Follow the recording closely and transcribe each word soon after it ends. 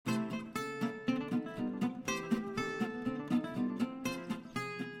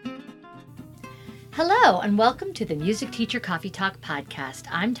Hello, and welcome to the Music Teacher Coffee Talk podcast.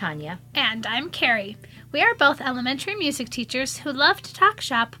 I'm Tanya. And I'm Carrie. We are both elementary music teachers who love to talk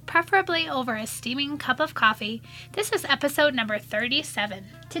shop, preferably over a steaming cup of coffee. This is episode number 37.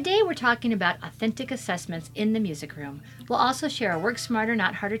 Today we're talking about authentic assessments in the music room. We'll also share a Work Smarter,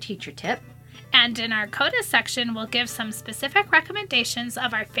 Not Harder teacher tip. And in our CODA section, we'll give some specific recommendations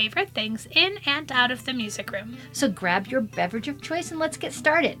of our favorite things in and out of the music room. So grab your beverage of choice and let's get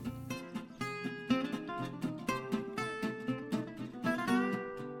started.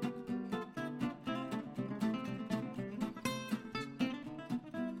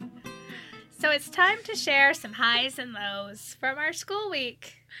 So it's time to share some highs and lows from our school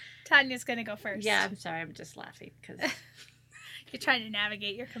week. Tanya's going to go first. Yeah, I'm sorry. I'm just laughing because You're trying to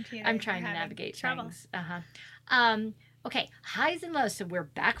navigate your computer. I'm trying to navigate trouble. things. Okay, highs and lows. So we're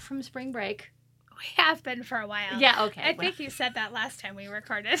back from spring break. We have been for a while. Yeah, okay. I think you said that last time we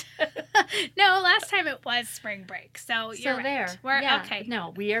recorded. No, last time it was spring break. So you're right. There. We're yeah. okay.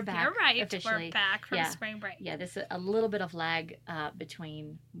 No, we are back. You're right. Officially. We're back from Yeah. spring break. Yeah, there's a little bit of lag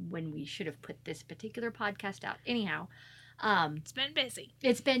between when we should have put this particular podcast out. Anyhow, It's been busy.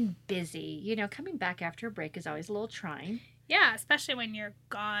 it's been busy. You know, coming back after a break is always a little trying. Yeah, especially when you're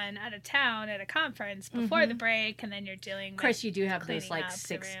gone out of town at a conference before the break, and then you're dealing Of course, you do have those cleaning like up the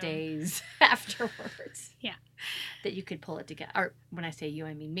 6 room. days afterwards. Yeah. That you could pull it together. Or when I say you,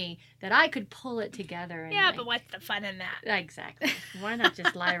 I mean me. That I could pull it together. And Yeah, but what's the fun in that? Exactly. Why not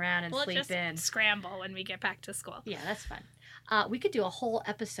just lie around and We'll sleep just in? scramble when we get back to school. Yeah, that's fun. We could do a whole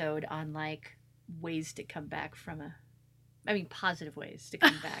episode on like ways to come back from positive ways to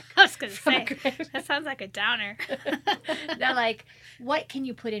come back. I was going to from say, a great- that sounds like a downer. They're like, what can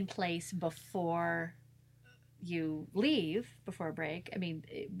you put in place before you leave before a break? I mean,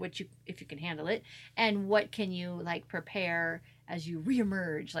 if you can handle it, and what can you like prepare as you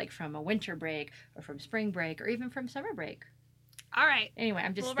reemerge, like from a winter break or from spring break or even from summer break? All right. Anyway,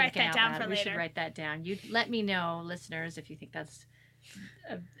 I'm just We'll write thinking that out down loud. for We should later. write that down. You let me know, listeners, if you think that's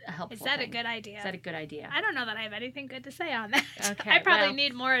a helpful. Is that thing. a good idea? Is that a good idea? I don't know that I have anything good to say on that. Okay, I probably well,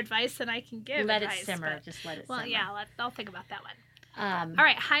 need more advice than I can give. let advice, it simmer. but- Just let it Well, simmer. yeah, I'll think about that one. All All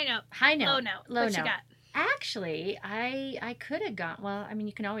right, high note. High note. Low note. Low what note. you got? Actually, I could have gone. Well, I mean,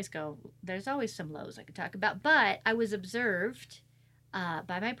 you can always go. There's always some lows I could talk about. But I was observed by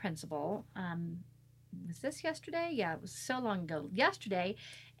my principal. Was this yesterday? Yeah, it was so long ago. Yesterday,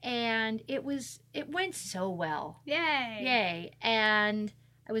 and it went so well. Yay. Yay! And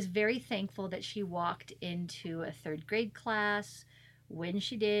I was very thankful that she walked into a third grade class when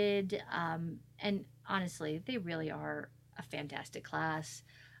she did. And honestly, they really are a fantastic class.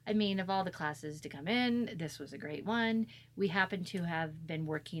 I mean, of all the classes to come in, this was a great one. We happened to have been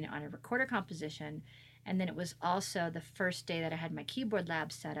working on a recorder composition, and then it was also the first day that I had my keyboard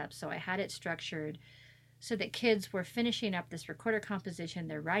lab set up, so I had it structured so that kids were finishing up this recorder composition.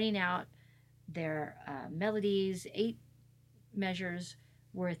 They're writing out their melodies, 8 measures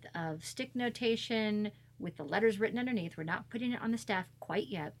worth of stick notation with the letters written underneath. We're not putting it on the staff quite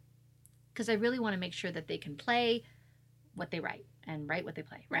yet because I really want to make sure that they can play what they write and write what they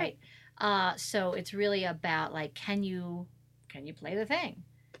play, right? So it's really about like, can you play the thing?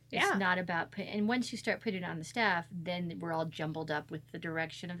 It's Yeah. not about and once you start putting it on the staff, then we're all jumbled up with the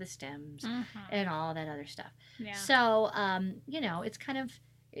direction of the stems and all that other stuff. Yeah. So it's kind of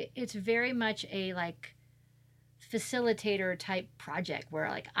it's very much a like facilitator type project where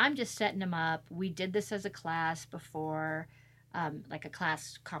like I'm just setting them up. We did this as a class before, like a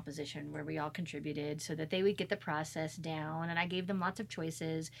class composition where we all contributed so that they would get the process down, and I gave them lots of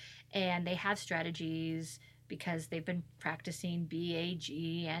choices, and they have strategies because they've been practicing B, A,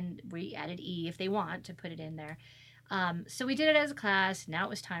 G, and we added E if they want to put it in there. So we did it as a class. Now it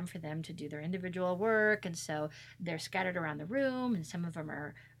was time for them to do their individual work, and so they're scattered around the room, and some of them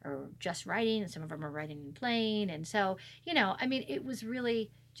are just writing, and some of them are writing and playing, and so it was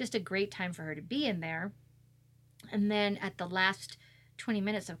really just a great time for her to be in there. And then at the last 20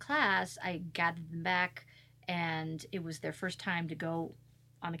 minutes of class, I gathered them back, and it was their first time to go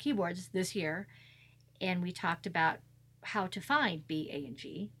on the keyboards this year, and we talked about how to find B, A, and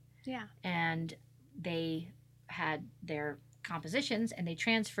G. Yeah. And they had their compositions, and they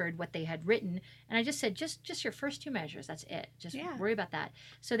transferred what they had written, and I just said, just your first 2 measures, that's it, just worry about that.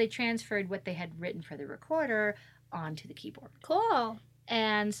 So they transferred what they had written for the recorder onto the keyboard, Cool.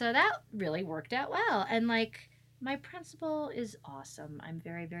 and so that really worked out well. And like, my principal is awesome. I'm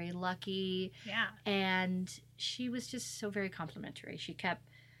very, very lucky, Yeah. and she was just so very complimentary. She kept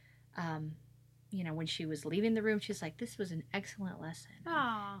when she was leaving the room, she's like, this was an excellent lesson.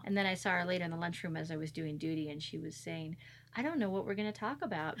 Oh. And then I saw her later in the lunchroom as I was doing duty, and she was saying, I don't know what we're going to talk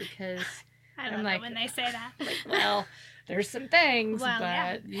about because I love I'm it like, when they say that. well, there's some things, Well,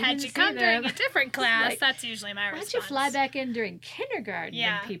 yeah. but you Had didn't you see come during them. a different class, Like, that's usually my Why response. don't you fly back in during kindergarten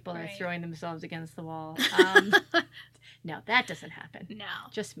Yeah, when people are right. throwing themselves against the wall? No, that doesn't happen. No.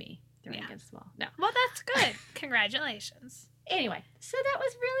 Just me throwing Yeah. against the wall. No. Well, that's good. Congratulations. Anyway, so that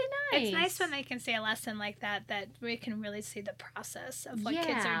was really nice. It's nice when they can see a lesson like that we can really see the process of what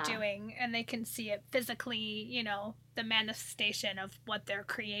kids Yeah. are doing, and they can see it physically, you know, the manifestation of what they're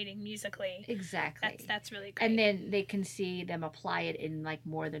creating musically. Exactly. That's really great. And then they can see them apply it in like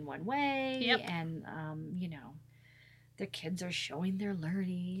more than one way. Yep. And, you know, their kids are showing their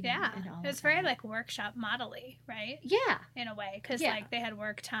learning. Yeah. And all It was of very that. like workshop model-y, right? Yeah. In a way, because Yeah. like they had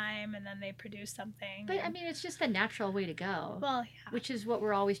work time and then they produced something. But I mean, it's just the natural way to go. Well, yeah. Which is what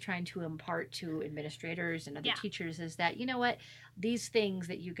we're always trying to impart to administrators and other Yeah. teachers is that, you know what, these things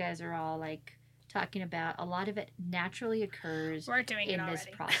that you guys are all like talking about, a lot of it naturally occurs We're doing it in already. this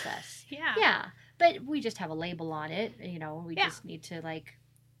process. Yeah. Yeah. But we just have a label on it. You know, we Yeah. just need to like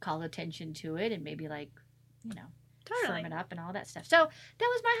call attention to it and maybe like, you know, Totally. firm it up and all that stuff. So that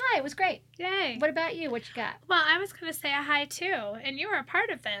was my high. It was great. Yay. What about you? What you got? Well, I was going to say a hi too, and you were a part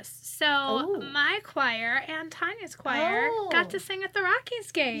of this. So Oh. my choir and Tanya's choir got to sing at the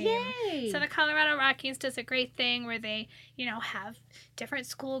Rockies game. Yay. So the Colorado Rockies does a great thing where they, you know, have different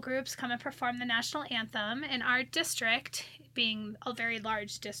school groups come and perform the national anthem. In our district, being a very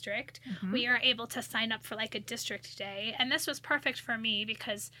large district, Mhm. we are able to sign up for like a district day. And this was perfect for me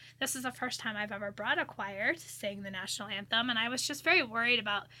because this is the first time I've ever brought a choir to sing the national anthem. And I was just very worried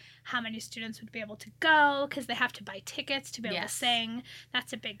about how many students would be able to go because they have to buy tickets to be able Yes. to sing.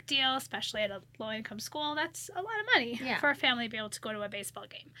 That's a big deal, especially at a low-income school. That's a lot of money Yeah. for a family to be able to go to a baseball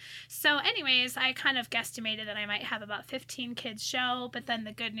game. So anyways, I kind of guesstimated that I might have about 15 kids show, but then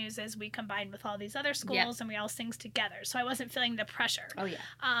the good news is we combined with all these other schools and we all sing together. So I wasn't feeling the pressure. Oh, yeah.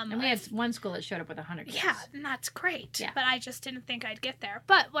 And we had one school that showed up with 100 kids. Yeah, and that's great. Yeah. But I just didn't think I'd get there.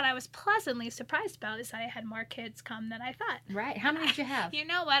 But what I was pleasantly surprised about is that I had more kids come than I thought. Right. How many did you have? You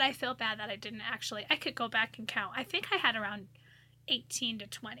know what? I feel bad that I didn't actually. I could go back and count. I think I had around 18 to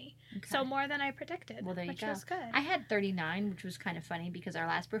 20. Okay. So more than I predicted. Well, there you which go. was good. I had 39, which was kind of funny because our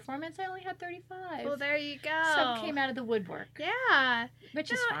last performance I only had 35. Well, there you go. Some came out of the woodwork, Yeah.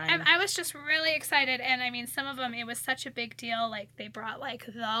 which is No, fine. I was just really excited, and I mean, some of them, it was such a big deal. Like they brought like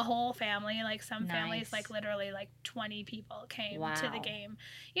the whole family. Like some families, Nice. like literally like 20 people came to the Wow. game,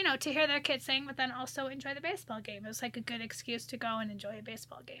 you know, to hear their kids sing, but then also enjoy the baseball game. It was like a good excuse to go and enjoy a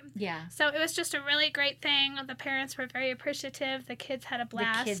baseball game. Yeah. So it was just a really great thing. The parents were very appreciative. The kids had a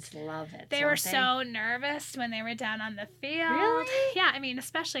blast. The kids love it. They don't were so nervous when they were down on the field. Really? Yeah, I mean,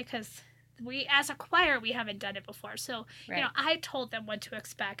 especially because we, as a choir, we haven't done it before. So, Right. you know, I told them what to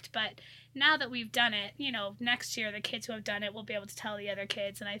expect. But now that we've done it, you know, next year, the kids who have done it will be able to tell the other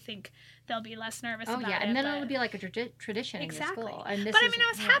kids. And I think they'll be less nervous Oh about yeah, it. and then but- it'll be like a tradition Exactly. in the school. And this But I is- mean, I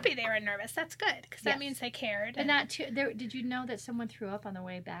was yeah. happy they were nervous. That's good because that Yes. means they cared. And not too. There, did you know that someone threw up on the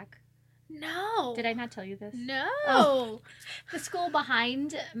way back? No. Did I not tell you this? No. Oh. The school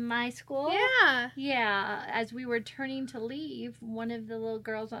behind my school. Yeah. Yeah, as we were turning to leave, one of the little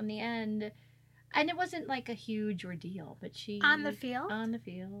girls on the end, and it wasn't like a huge ordeal, but she On the field? on the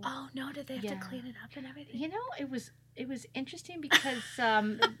field. Oh, no. Did they have Yeah. to clean it up and everything? You know, it was interesting because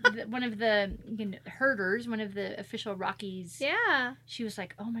one of the herders, one of the official Rockies, Yeah. she was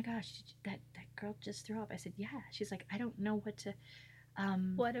like, "Oh my gosh, that girl just threw up." I said, "Yeah." She's like, "I don't know what to."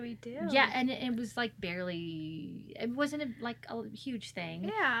 What do we do? Yeah, and it was like barely. It wasn't like a huge thing.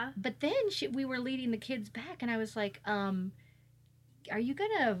 Yeah. But then we were leading the kids back, and I was like, "Are you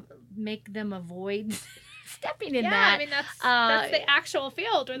gonna make them avoid stepping in Yeah, that?" I mean that's the actual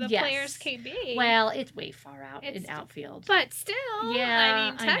field where the yes. players can be. Well, it's way far out It's- in outfield. but still, Yeah,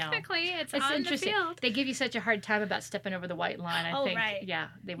 I mean I know. technically it's It's on the interesting. field. They give you such a hard time about stepping over the white line. I Oh, think, right. yeah,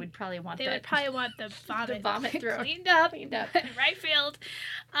 they would probably want They that. would probably want the vomit, throw. cleaned up, Cleaned up. right field.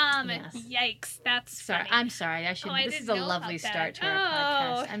 Yes. Yikes, that's Sorry, funny. I'm sorry. I should. Oh, I this is didn't a know lovely about that. start to our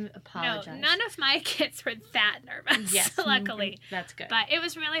Oh, podcast. I apologize. No, none of my kids were that nervous. Yes, luckily. that's good. But it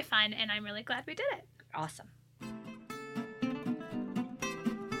was really fun, and I'm really glad we did it. Awesome.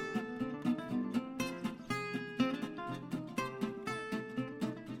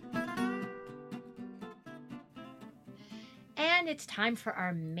 And it's time for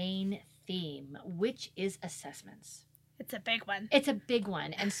our main theme, which is assessments. It's a big one. It's a big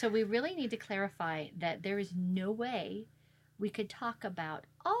one. And so we really need to clarify that there is no way we could talk about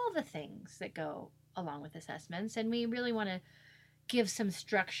all the things that go along with assessments. And we really want to give some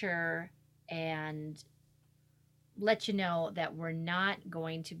structure and let you know that we're not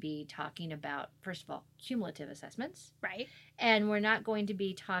going to be talking about, first of all, cumulative assessments, Right. and we're not going to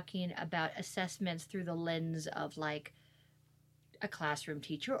be talking about assessments through the lens of like a classroom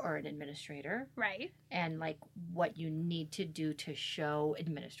teacher or an administrator Right. and like what you need to do to show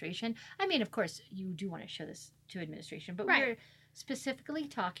administration. I mean, of course, you do want to show this to administration, but Right. we're specifically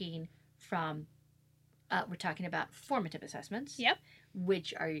talking from, we're talking about formative assessments, Yep.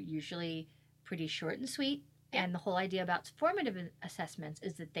 which are usually pretty short and sweet. Yep. And the whole idea about formative assessments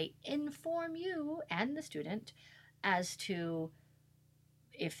is that they inform you and the student as to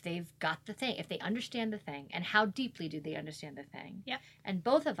if they've got the thing, if they understand the thing, and how deeply do they understand the thing. Yep. And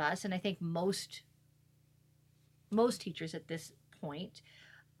both of us, and I think most teachers at this point,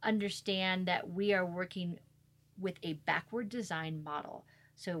 understand that we are working with a backward design model.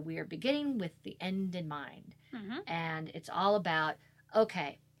 So we are beginning with the end in mind. Mm-hmm. And it's all about,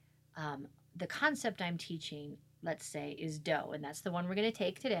 okay, the concept I'm teaching, let's say, is dough, and that's the one we're going to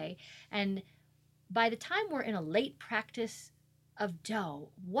take today. And by the time we're in a late practice of dough,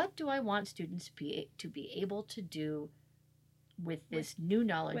 what do I want students to be able to do with this new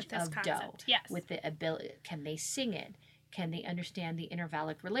knowledge With this of concept. dough? Yes. With the ability, can they sing it? Can they understand the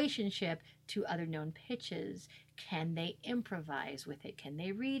intervallic relationship to other known pitches? Can they improvise with it? Can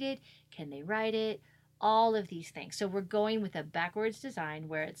they read it? Can they write it? All of these things. So we're going with a backwards design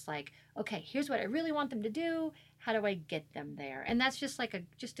where it's like, okay, here's what I really want them to do. How do I get them there? And that's just like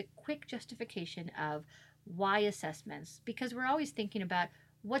just a quick justification of why assessments, because we're always thinking about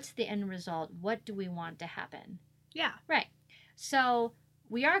what's the end result? What do we want to happen? Yeah. Right. So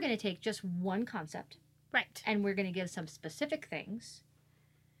we are going to take just one concept. Right. And we're going to give some specific things.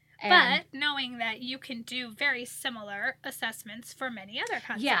 But knowing that you can do very similar assessments for many other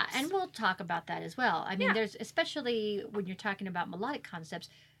concepts. Yeah, and we'll talk about that as well. I mean, Yeah. there's, especially when you're talking about melodic concepts,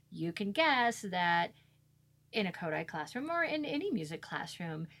 you can guess that in a Kodály classroom or in any music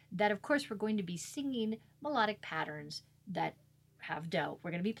classroom, that of course we're going to be singing melodic patterns that have dough.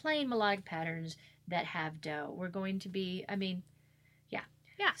 We're going to be playing melodic patterns that have dough. We're going to be, I mean, yeah.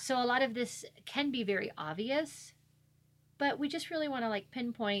 Yeah. So a lot of this can be very obvious, but we just really want to like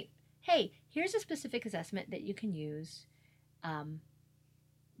pinpoint, hey, here's a specific assessment that you can use,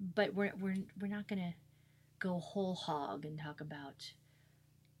 but we're not going to go whole hog and talk about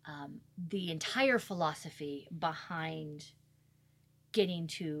the entire philosophy behind getting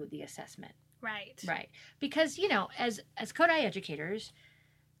to the assessment. Right. Right. Because, you know, as Kodály educators,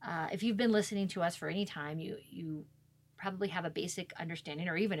 if you've been listening to us for any time, you probably have a basic understanding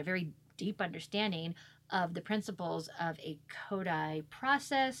or even a very deep understanding of the principles of a Kodály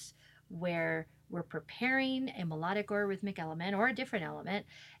process where we're preparing a melodic or rhythmic element or a different element,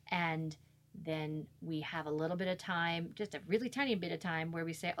 and then we have a little bit of time, just a really tiny bit of time, where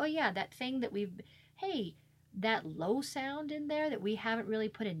we say, oh yeah, that thing that hey, that low sound in there that we haven't really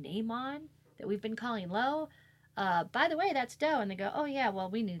put a name on, that we've been calling low, by the way, that's dough. And they go, oh yeah, well,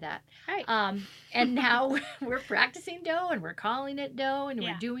 we knew that. Right. And now we're practicing dough and we're calling it dough and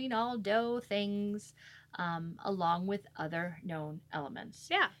Yeah. we're doing all dough things along with other known elements.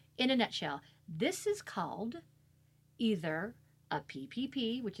 Yeah. In a nutshell, this is called either a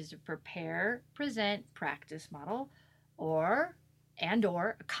PPP, which is a prepare, present, practice model, or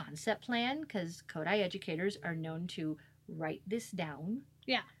a concept plan, because Kodály educators are known to write this down.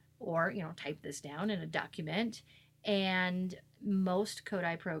 Yeah. Or, you know, type this down in a document. And most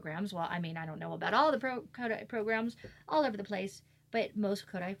Kodály programs, well, I mean, I don't know about all the Kodály programs all over the place, but most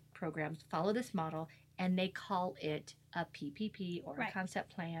Kodály programs follow this model and they call it a PPP or Right. a concept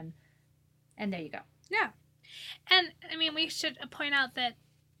plan. And there you go. Yeah. And I mean, we should point out that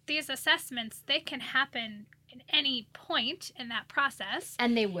these assessments, they can happen in any point in that process.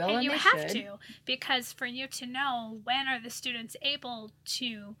 And they will, and you they have should. to, because for you to know when are the students able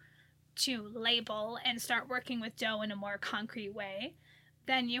to label and start working with dough in a more concrete way,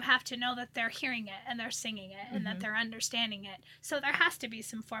 then you have to know that they're hearing it and they're singing it and that they're understanding it. So there has to be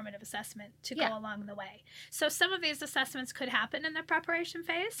some formative assessment to go along the way. So some of these assessments could happen in the preparation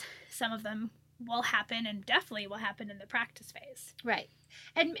phase. Some of them will happen and definitely will happen in the practice phase. Right.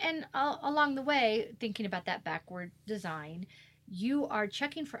 And along the way, thinking about that backward design, you are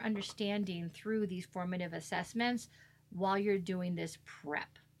checking for understanding through these formative assessments while you're doing this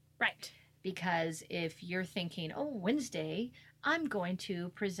prep. Right. Because if you're thinking, oh, Wednesday, I'm going to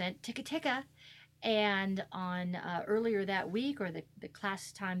present Ticka Ticka, and on earlier that week or the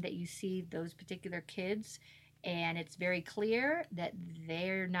class time that you see those particular kids, and it's very clear that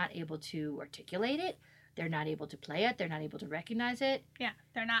they're not able to articulate it, They're not able to play it. They're not able to recognize it. Yeah,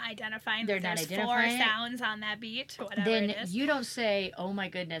 they're not identifying. They're that not there's identifying four it. sounds on that beat, whatever Then it is. you don't say, "Oh my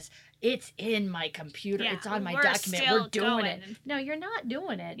goodness, it's in my computer. Yeah, It's on my we're document. still We're doing it." going. No, you're not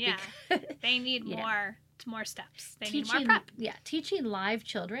doing it. Yeah. because- They need You know. more steps. They need more teaching, prep. yeah, teaching live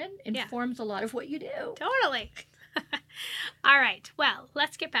children Yeah. informs a lot of what you do. Totally. All right. Well,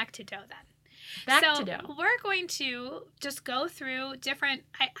 let's get back to dough then. Back so to dough. we're going to just go through different,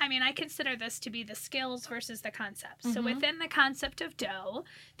 I mean, I consider this to be the skills versus the concepts. So Mhm. within the concept of dough,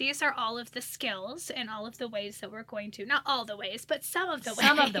 these are all of the skills and all of the ways that we're going to, not all the ways, but some of the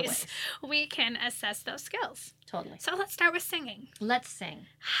ways we can assess those skills. Totally. So let's start with singing. Let's sing.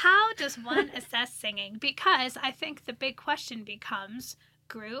 How does one assess singing? Because I think the big question becomes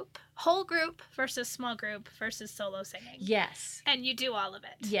whole group versus small group versus solo singing. Yes. And you do all of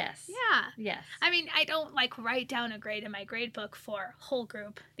it. Yes. Yeah. Yes. I mean, I don't like write down a grade in my grade book for whole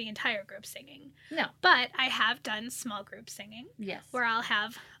group, the entire group singing. No. But I have done small group singing Yes. where I'll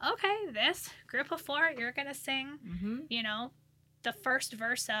have, okay, this group of 4, you're going to sing, Mm-hmm. you know, the first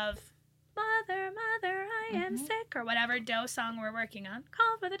verse of Mother, Mother, I am Mhm. sick, or whatever dough song we're working on.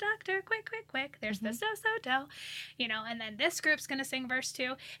 Call for the doctor, quick, quick, quick. There's the so dough, you know, and then this group's going to sing verse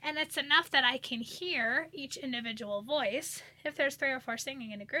 2. And it's enough that I can hear each individual voice. If there's 3 or 4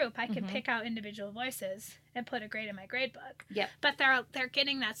 singing in a group, I can Mhm. pick out individual voices and put a grade in my grade book. Yep. But they're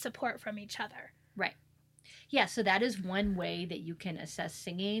getting that support from each other. Yeah, so that is one way that you can assess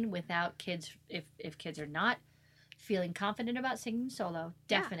singing without kids, if kids are not feeling confident about singing solo,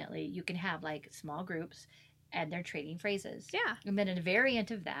 Yeah. definitely you can have like small groups and they're trading phrases. Yeah. And then a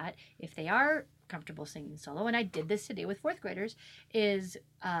variant of that, if they are comfortable singing solo, and I did this today with 4th graders, is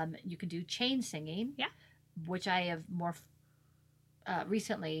you can do chain singing, Yeah. which I have more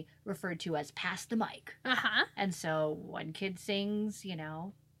recently referred to as pass the mic. Uh-huh. And so one kid sings, you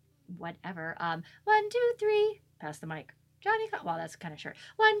know, whatever. 1, 2, 3, pass the mic. Johnny caught. Well, that's kind of short.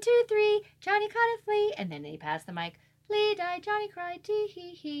 1, 2, 3, Johnny caught a flea, and then they pass the mic. Flea died, Johnny cried, tee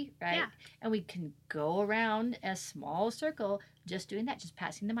hee hee. Right. Yeah. And we can go around a small circle just doing that, just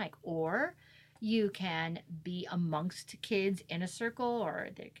passing the mic. Or you can be amongst kids in a circle, or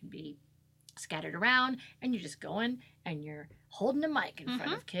they can be scattered around, and you're just going and you're holding a mic in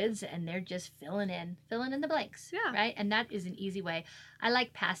front of kids, and they're just filling in the blanks. Yeah. Right. And that is an easy way. I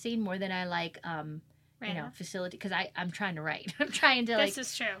like passing more than I like you know, facility, because I'm trying to write. I'm trying to This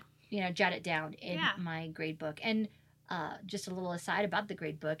is true. you know, jot it down in Yeah. my grade book. And just a little aside about the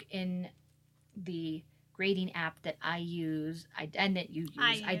grade book, in the grading app that I use, and that you use,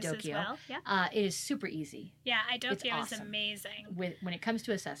 I use as Idokio, well. Yeah. it is super easy Yeah, Idokio is awesome. amazing. when it comes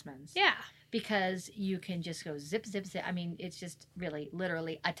to assessments. Yeah. Because you can just go zip, zip, zip. I mean, it's just really,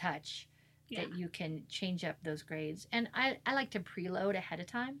 literally a touch Yeah. that you can change up those grades. And I like to preload ahead of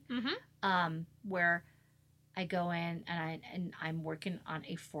time, Mm-hmm. where I go in and I'm working on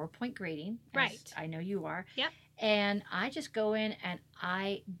a 4-point grading. As Right. I know you are. Yep. And I just go in and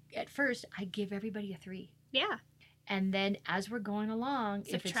at first I give everybody a 3. Yeah. And then as we're going along,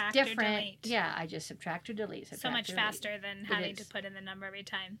 Subtract if or it's different, delete. yeah, I just subtract or delete. So subtract much or delete. faster than having to is. put in the number every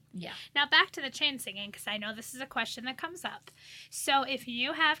time. Yeah. Now back to the chain singing, because I know this is a question that comes up. So if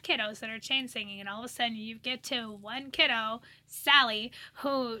you have kiddos that are chain singing, and all of a sudden you get to one kiddo, Sally,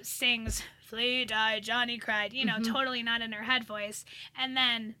 who sings "Flea died, Johnny cried," you know, Mhm. totally not in her head voice, and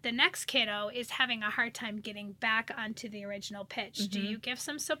then the next kiddo is having a hard time getting back onto the original pitch. Do Mhm. you give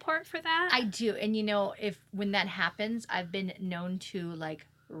some support for that? I do. And you know, when that happens, I've been known to like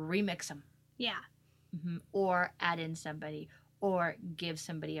remix them. Yeah. Or add in somebody, or give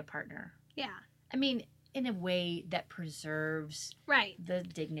somebody a partner. Yeah. I mean, in a way that preserves Right. the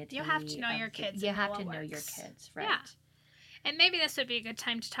dignity. You have to know of your the- kids You and have know to what know your works. kids, right? Yeah. And maybe this would be a good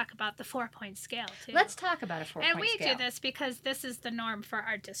time to talk about the 4-point scale, too. Let's talk about a 4-point And we scale. do this because this is the norm for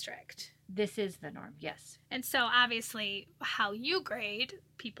our district. This is the norm, yes. And so obviously how you grade,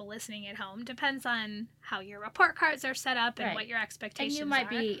 people listening at home, depends on how your report cards are set up and Right. what your And expectations you might are.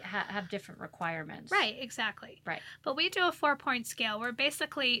 be have different requirements. Right, exactly. Right. But we do a 4-point scale where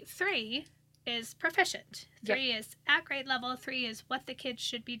basically 3 is proficient. 3 is at grade level, 3 is what the kids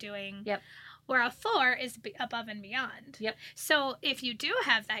should be doing. Yep. Where a 4 is above and beyond. Yep. So if you do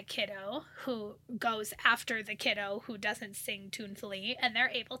have that kiddo who goes after the kiddo who doesn't sing tunefully and they're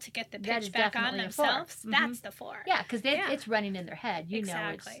able to get the That pitch is back on definitely a 4. themselves, Mhm. that's the 4. Yeah, because Yeah. it's running in their head. You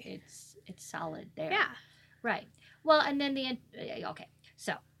Exactly. know, it's solid there. Yeah, Right. Well, and then okay.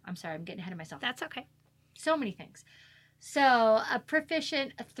 So I'm sorry, I'm getting ahead of myself. that's okay. So many things. So a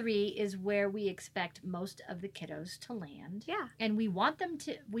proficient 3 is where we expect most of the kiddos to land. Yeah. And we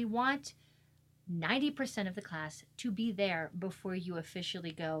want 90% of the class to be there before you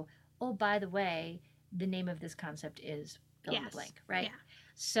officially go, oh, by the way, the name of this concept is fill in the Yes. blank, right? Yeah.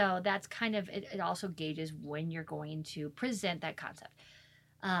 So that's kind of, it also gauges when you're going to present that concept.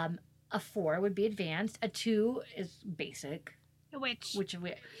 A 4 would be advanced. A 2 is basic, Which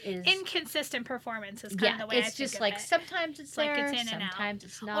is inconsistent performance is kind of the way I it's think just of like it. sometimes it's like there, it's in and out. sometimes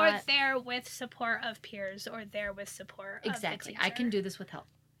it's Or not. there with support of peers, or there with support Exactly. of the I can teacher. do this with help.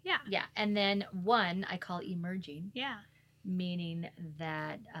 Yeah. Yeah. And then 1 I call emerging, Yeah. meaning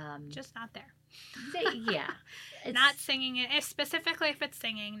that Just not there. yeah, it's Not singing it, specifically if it's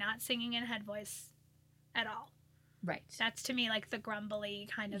singing, not singing in head voice at all. right. That's to me like the grumbly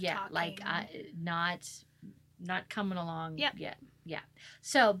kind of Yeah, talking. like not coming along Yep. yet. Yeah.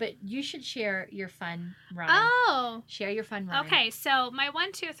 So, but you should share your fun rhyme. Oh. Share your fun rhyme. Okay, so my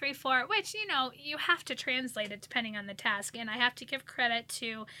 1, 2, 3, 4, which you have to translate it depending on the task, and I have to give credit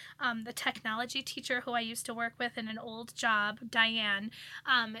to the technology teacher who I used to work with in an old job, Diane.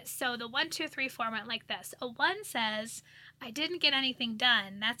 So the 1, 2, 3, 4 went like this. A 1 says, "I didn't get anything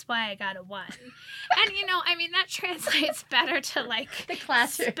done. That's why I got a 1." And that translates better to like The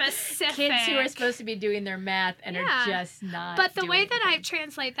classroom specific kids who are supposed to be doing their math and Yeah. are just not. But the doing way that I anything.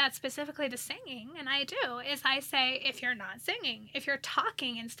 translate that specifically to singing, and I do, is I say, if you're not singing, if you're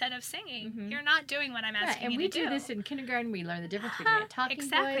talking instead of singing, Mhm. you're not doing what I'm Yeah, asking and you we to do. do this in kindergarten. We learn the difference between a talking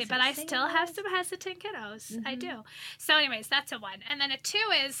Exactly, voice but and a I singing still have voice. some hesitant kiddos. I Mhm. do. So, anyways, that's a 1, and then a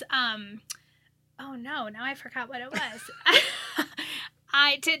 2 is oh no, now I forgot what it was.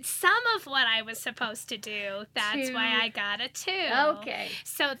 I did some of what I was supposed to do. That's 2. why I got a 2. Okay.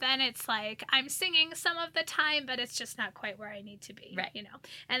 So then it's like I'm singing some of the time, but it's just not quite where I need to be. Right.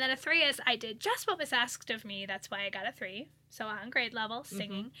 And then a 3 is I did just what was asked of me. That's why I got a 3. So on grade level,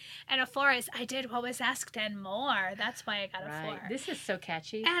 singing. And a 4 is I did what was asked and more. That's why I got a 4. Right. This is so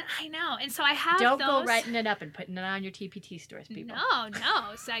catchy. And I know. And so I have Don't those. go writing it up and putting it on your TPT stores, people.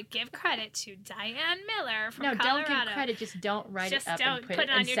 No. So I give credit to Diane Miller from No, Colorado. don't give credit. Just don't write Just it up don't and put put it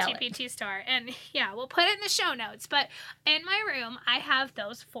it on and your sell it. TPT store. And yeah, we'll put it in the show notes. But in my room, I have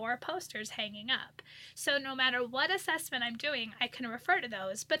those 4 posters hanging up. So no matter what assessment I'm doing, I can refer to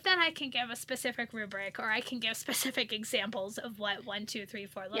those. But then I can give a specific rubric, or I can give specific examples of what 1, 2, 3,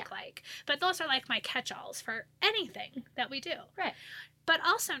 4 look like. But those are like my catch-alls for anything that we do. Right. But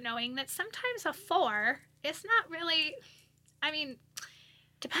also knowing that sometimes a 4 is not really,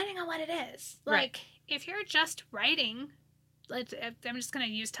 depending on what it is. Like, if you're just writing, I'm just going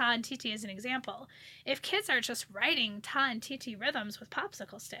to use Ta and Titi as an example. If kids are just writing Ta and Titi rhythms with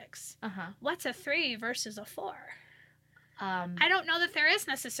popsicle sticks, what's a 3 versus a 4? I don't know that there is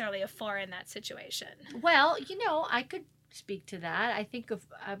necessarily a 4 in that situation. Well, I could speak to that. I think of,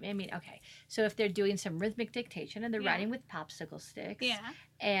 okay. So if they're doing some rhythmic dictation and they're writing with popsicle sticks,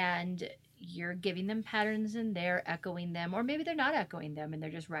 and you're giving them patterns and they're echoing them, or maybe they're not echoing them and they're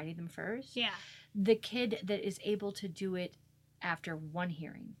just writing them first. Yeah. The kid that is able to do it after 1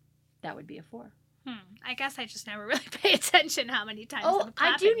 hearing, that would be a 4. I guess I just never really pay attention how many times I'm I do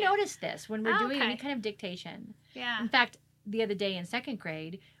clapping it. notice this when we're doing any okay. kind of dictation. Yeah. In fact, the other day in 2nd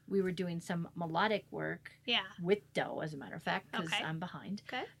grade, we were doing some melodic work Yeah. with dough, as a matter of fact, because Okay. I'm behind.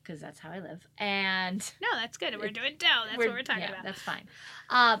 Good. Because that's how I live. And No, that's good. We're doing dough. That's what we're talking about. That's fine.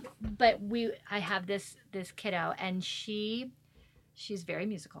 But I have this kiddo, and she's very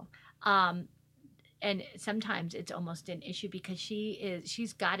musical. And sometimes it's almost an issue because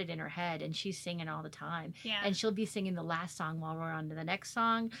she's got it in her head and she's singing all the time. Yeah. And she'll be singing the last song while we're on to the next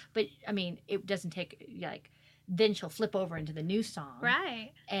song. But it doesn't take then she'll flip over into the new song.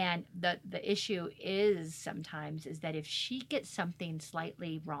 Right. And the issue is sometimes is that if she gets something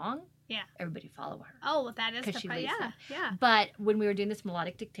slightly wrong, everybody follow her. Oh, well, that is 'Cause the she part. leads Yeah. them. Yeah. But when we were doing this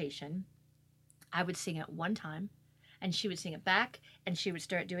melodic dictation, I would sing it 1 time, and she would sing it back, and she would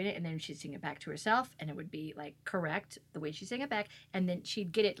start doing it, and then she'd sing it back to herself, and it would be like correct the way she sang it back, and then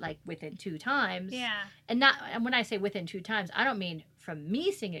she'd get it like within 2 times. Yeah. And when I say within 2 times, I don't mean from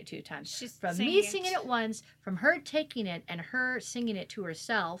me singing it 2 times. She's From me singing it once, from her taking it and her singing it to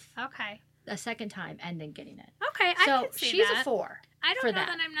herself Okay. a 2nd time, and then getting it. Okay. So I can see she's that. a 4. I don't for know that.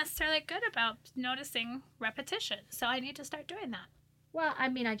 that I'm necessarily good about noticing repetition, so I need to start doing that. Well,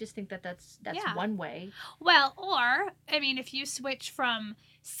 I just think that's Yeah. one way. Well, or, if you switch from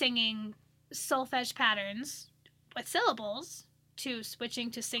singing solfege patterns with syllables to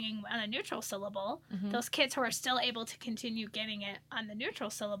switching to singing on a neutral syllable, Mhm. those kids who are still able to continue getting it on the neutral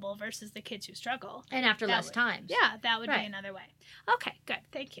syllable versus the kids who struggle. And after That less would- times. Yeah, that would Right. be another way. Okay, good.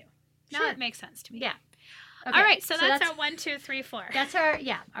 Thank you. Now Sure. it makes sense to me. Yeah. All right, so that's our 1, 2, 3, 4. That's our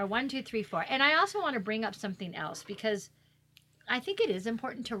 1, 2, 3, 4. And I also want to bring up something else because I think it is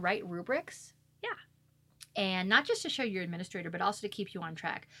important to write rubrics. Yeah. And not just to show your administrator, but also to keep you on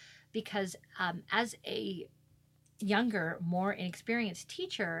track. Because as a younger, more inexperienced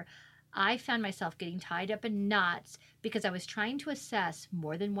teacher, I found myself getting tied up in knots because I was trying to assess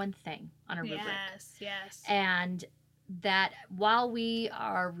more than one thing on a rubric. Yes, yes. And that while we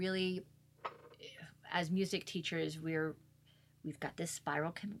are really, as music teachers, we've got this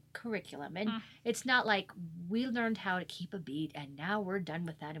spiral curriculum, and it's not like we learned how to keep a beat and now we're done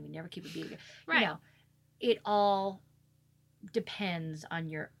with that and we never keep a beat again. Right. You know, it all depends on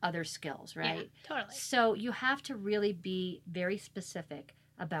your other skills, right? Yeah, totally. So you have to really be very specific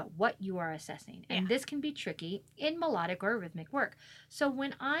about what you are assessing. And this can be tricky in melodic or rhythmic work. So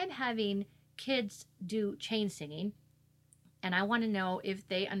when I'm having kids do chain singing and I want to know if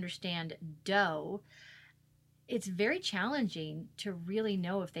they understand do, it's very challenging to really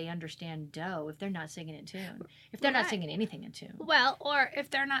know if they understand do if they're not singing in tune, if they're not singing anything in tune. Well, or if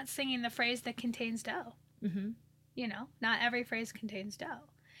they're not singing the phrase that contains do. Mm-hmm. You know, not every phrase contains do.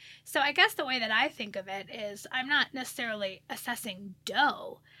 So I guess the way that I think of it is I'm not necessarily assessing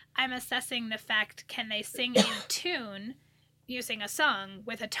do. I'm assessing the fact, can they sing in tune using a song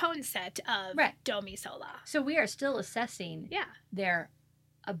with a tone set of do, mi, sol, la. So we are still assessing their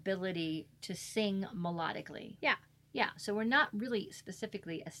ability to sing melodically. Yeah. Yeah. So we're not really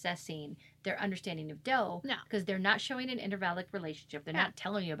specifically assessing their understanding of do. No. Because they're not showing an intervallic relationship. They're not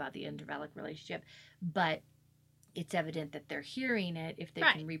telling you about the intervallic relationship. But it's evident that they're hearing it if they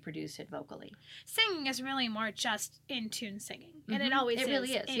can reproduce it vocally. Singing is really more just in tune singing. Mm-hmm. And it always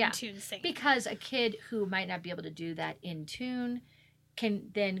really is in tune singing. Because a kid who might not be able to do that in tune can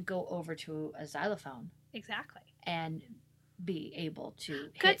then go over to a xylophone. Exactly. And be able to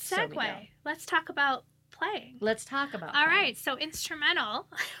Good segue. Let's talk about playing. Let's talk about All right. So instrumental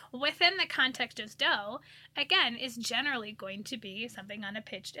within the context of do, again, is generally going to be something on a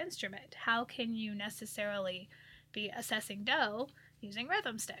pitched instrument. How can you necessarily be assessing do using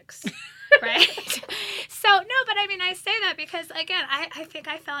rhythm sticks, right? So, no, but I mean, I say that because, again, I think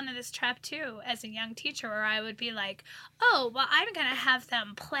I fell into this trap, too, as a young teacher, where I would be like, oh, well, I'm going to have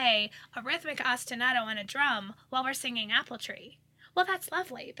them play a rhythmic ostinato on a drum while we're singing Apple Tree. Well, that's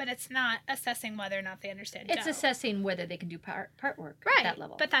lovely, but it's not assessing whether or not they understand do. It's assessing whether they can do part work at that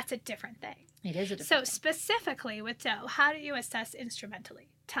level. But that's a different thing. It is a different thing. So, specifically with do, how do you assess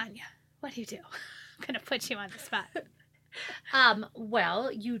instrumentally? Tanya, what do you do? I'm going to put you on the spot.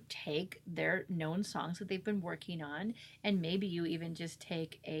 Well, you take their known songs that they've been working on, and maybe you even just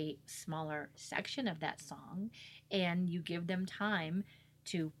take a smaller section of that song and you give them time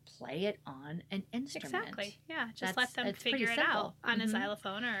to play it on an instrument. Exactly. Yeah. Just let them figure it out on a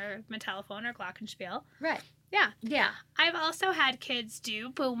xylophone or metallophone or glockenspiel. Right. Yeah. Yeah. I've also had kids do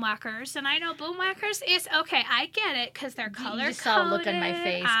boomwhackers, and I know boomwhackers is okay. I get it because they're color coded. You just saw a look on my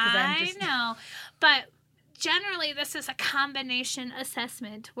face. I know. But generally, this is a combination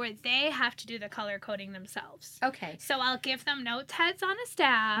assessment where they have to do the color coding themselves. Okay. So I'll give them note heads on a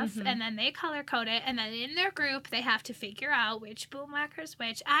staff, and then they color code it, and then in their group, they have to figure out which boomwhacker's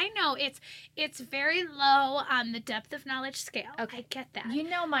which. I know it's very low on the depth of knowledge scale. Okay. I get that. You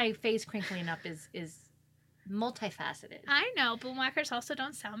know my face crinkling up is multifaceted. I know. Boomwhackers also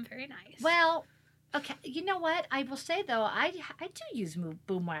don't sound very nice. Well, okay. You know what? I will say, though, I do use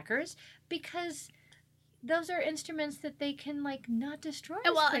boomwhackers because those are instruments that they can, like, not destroy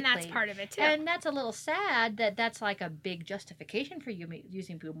as quickly. And that's part of it, too. And that's a little sad that that's, like, a big justification for you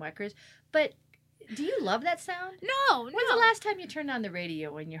using boomwhackers. But do you love that sound? No. When's the last time you turned on the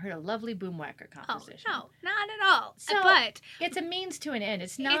radio and you heard a lovely boomwhacker composition? Oh, no, not at all. So, but it's a means to an end.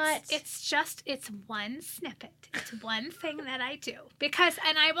 It's not. It's one snippet. It's one thing that I do because,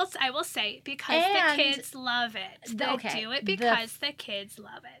 and I will say because the kids love it. They do it because the kids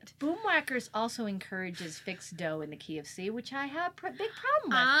love it. Boomwhackers also encourages fixed do in the key of C, which I have a big problem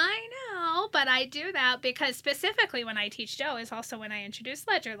with. I know, but I do that because specifically when I teach do is also when I introduce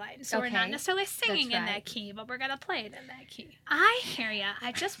ledger lines. So we're not necessarily singing in that key, but we're going to play it in that key. I hear ya.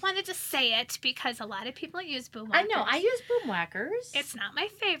 I just wanted to say it because a lot of people use boomwhackers. I know. I use boomwhackers. It's not my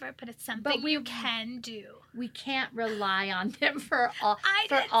favorite, but it's something you can do. We can't rely on them for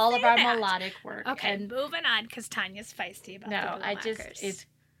all of our melodic work. Okay, moving on because Tanya's feisty about the boomwhackers.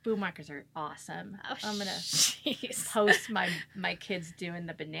 Boomwhackers are awesome. Oh, I'm going to post my kids doing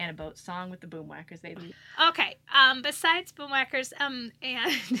the Banana Boat song with the boomwhackers. Okay. Besides boomwhackers and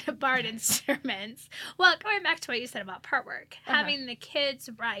barred instruments, well, going back to what you said about part work, having the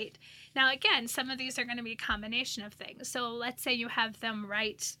kids write. Now, again, some of these are going to be a combination of things. So let's say you have them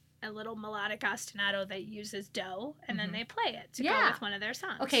write a little melodic ostinato that uses do, and then Mhm. they play it to go Yeah. with one of their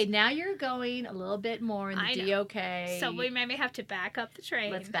songs. Okay, now you're going a little bit more in the I know. DOK. So we maybe have to back up the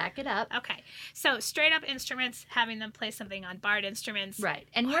train. Let's back it up. Okay. So straight up instruments, having them play something on barred instruments. Right.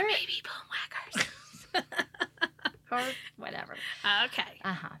 And Or we're maybe boom whackers. or whatever. Okay.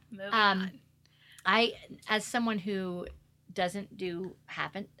 Uh-huh. Moving on. I, as someone who doesn't do,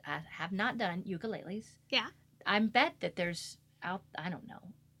 have not done ukuleles. Yeah. I bet that there's I don't know.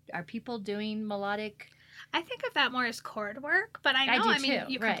 Are people doing melodic? I think of that more as chord work, but I know, do I mean,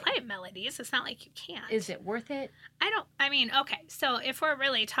 too, you can right. play melodies. It's not like you can't. Is it worth it? Okay, so if we're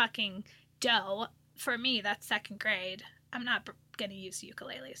really talking do, for me, that's second grade. I'm not going to use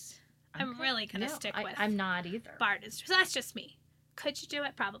ukuleles. I'm Okay. really going to No, stick with I'm not either. barred instruments. That's just me. Could you do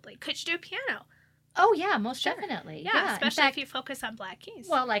it? Probably. Could you do a piano? Oh, yeah, most Sure. definitely. Yeah, In especially fact, if you focus on black keys.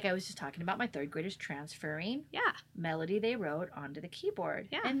 well, like I was just talking about, my third graders transferring yeah, melody they wrote onto the keyboard.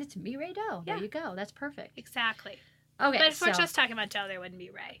 Yeah. And it's mi, re, do. Yeah. There you go. That's perfect. exactly. Okay, But if so we're just talking about do, there wouldn't be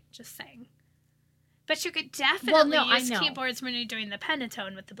Ray. Just saying. But you could definitely Well, no, I use know. keyboards when you're doing the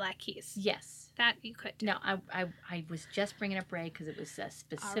pentatone with the black keys. yes. That you could do. No, I was just bringing up Ray because it was a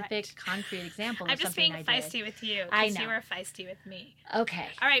specific, right. concrete example of I'm just something being I did. feisty with you I because you know. were feisty with me. Okay,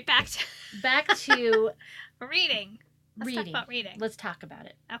 All right, back to reading. Let's reading. talk about reading. Let's talk about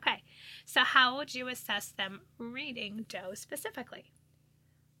it. Okay. So how would you assess them reading do specifically?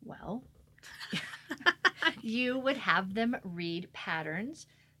 Well, you would have them read patterns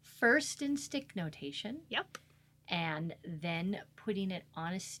first in stick notation Yep. and then putting it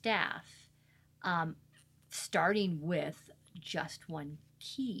on a staff, starting with just one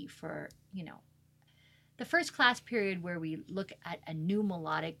key for, the first class period where we look at a new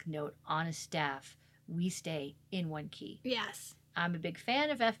melodic note on a staff, we stay in one key. Yes. I'm a big fan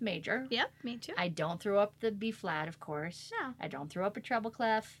of F major. Yep, me too. I don't throw up the B flat, of course. No. I don't throw up a treble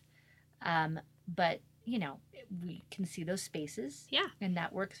clef. But, we can see those spaces. Yeah. And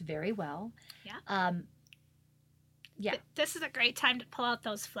that works very well. Yeah. Yeah. This is a great time to pull out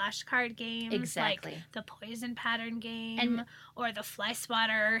those flashcard games, Exactly. like the poison pattern game, And- or the fly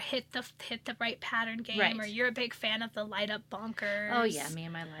swatter hit the right pattern game, Right. or you're a big fan of the light up bonkers. Oh, yeah, me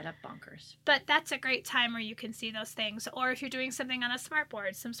and my light up bonkers. But that's a great time where you can see those things, or if you're doing something on a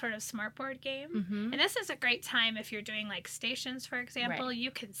smartboard, some sort of smartboard game. Mm-hmm. And this is a great time if you're doing like stations, for example. Right. You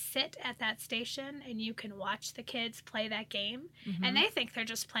can sit at that station and you can watch the kids play that game. Mm-hmm. And they think they're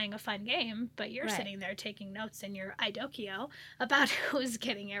just playing a fun game, but you're Right. sitting there taking notes in your idokio about who's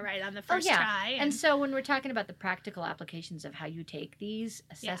getting it right on the first yeah. try. And so when we're talking about the practical applications of how you take these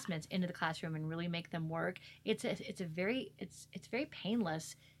assessments into the classroom and really make them work, it's very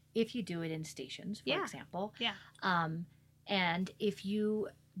painless if you do it in stations, for Yeah. example. Yeah. And if you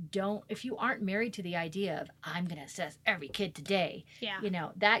aren't married to the idea of I'm going to assess every kid today, yeah,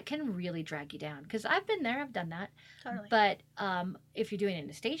 that can really drag you down. Because I've been there, I've done that. totally. But if you're doing it in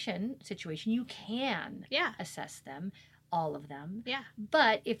a station situation, you can yeah, assess them, all of them. yeah,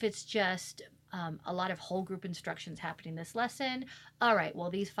 But if it's just a lot of whole group instructions happening this lesson, all right, well,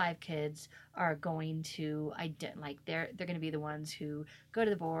 these 5 kids are going to they're going to be the ones who go to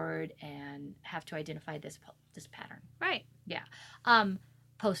the board and have to identify this pattern. right.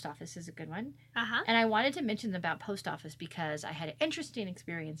 Post office is a good one. Uh-huh. And I wanted to mention about post office because I had an interesting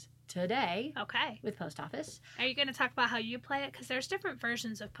experience today Okay. with post office. Are you going to talk about how you play it? Because there's different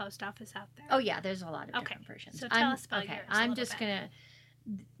versions of post office out there. Oh yeah, there's a lot of Okay. different versions. So tell us about okay, yours a I'm little just bit.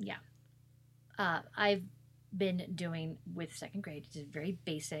 gonna, I've been doing with second grade. It's very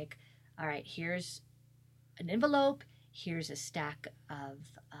basic. All right, here's an envelope. Here's a stack of,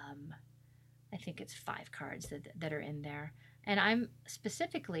 I think it's 5 cards that are in there. And I'm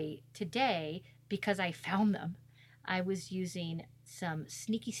specifically today, because I found them, I was using some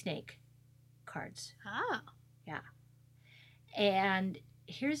Sneaky Snake cards. Oh. And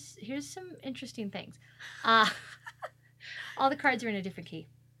here's some interesting things. All the cards are in a different key.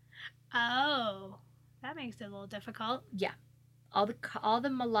 Oh. That makes it a little difficult. All the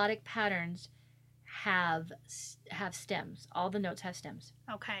melodic patterns have stems. All the notes have stems.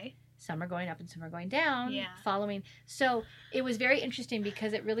 Okay. Some are going up and some are going down. Yeah. Following. So it was very interesting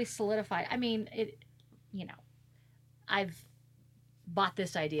because it really solidified. I mean, I've bought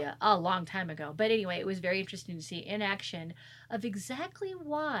this idea a long time ago. But anyway, it was very interesting to see in action of exactly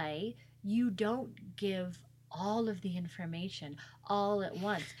why you don't give all of the information all at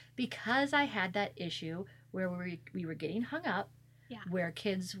once. Because I had that issue where we were getting hung up, Yeah. where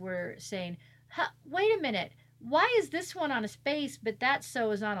kids were saying, wait a minute, why is this one on a space, but that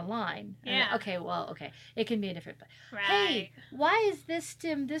so is on a line? And Yeah. okay. It can be a different. Right. Hey, why is this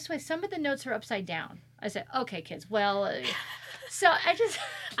stem this way? Some of the notes are upside down. I said, okay, kids, well, So I just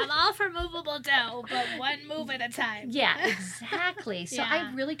I'm all for movable dough, but one move at a time. Yeah, exactly. So I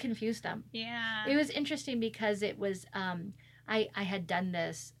Yeah. really confused them. Yeah. It was interesting because it was I had done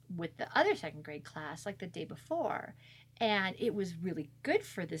this with the other second grade class like the day before, and it was really good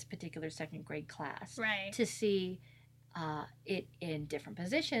for this particular second grade class Right. to see it in different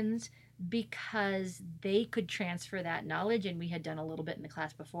positions because they could transfer that knowledge, and we had done a little bit in the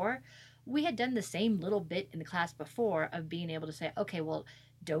class before. We had done the same little bit in the class before of being able to say, okay, well,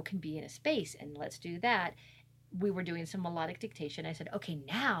 dough can be in a space, and let's do that. We were doing some melodic dictation. I said, okay,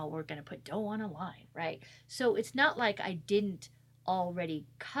 now we're going to put dough on a line, right? So it's not like I didn't already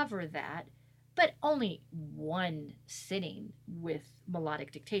cover that, but only one sitting with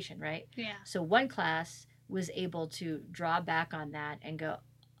melodic dictation, right? Yeah. So one class was able to draw back on that and go,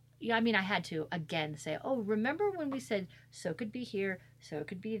 yeah, I mean, I had to again say, oh, remember when we said so could be here, so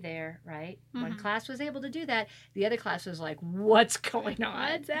could be there, right? One class was able to do that. The other class was like, what's going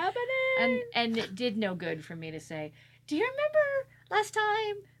on? What's happening? And it did no good for me to say, do you remember last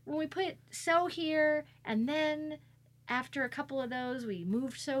time when we put so here and then after a couple of those we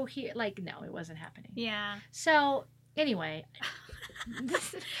moved so here? Like, no, it wasn't happening. Yeah. So anyway,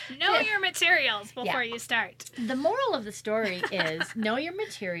 know your materials before you start. The moral of the story is know your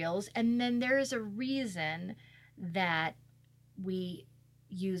materials, and then there is a reason that we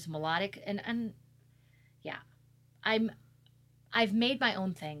use melodic and yeah, I've made my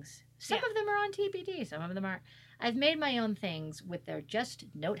own things. Some of them are on TBD, some of them aren't. I've made my own things with their just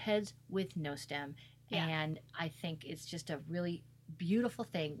note heads with no stem, and I think it's just a really beautiful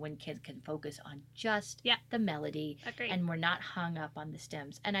thing when kids can focus on just the melody. Agreed. And we're not hung up on the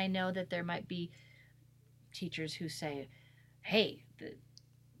stems. And I know that there might be teachers who say, hey, the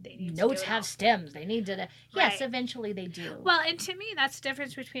notes have stems, they need to yes, eventually they do. Well, and to me that's the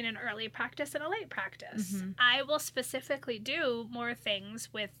difference between an early practice and a late practice. I will specifically do more things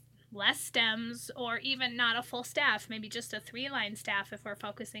with less stems, or even not a full staff, maybe just a 3-line staff if we're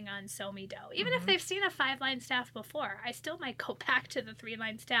focusing on so me dough. Even if they've seen a 5-line staff before, I still might go back to the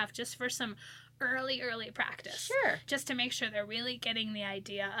 3-line staff just for some early practice. Sure. Just to make sure they're really getting the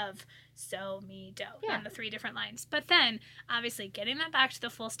idea of so me dough and the 3 different lines. But then obviously getting that back to the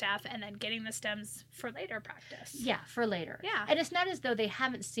full staff and then getting the stems for later practice. Yeah, for later. Yeah. And it's not as though they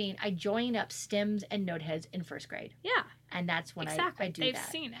haven't seen I join up stems and note heads in first grade. Yeah. And that's when I do They've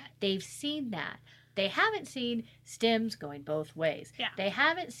that. seen it. They've seen that. They haven't seen stems going both ways. Yeah. They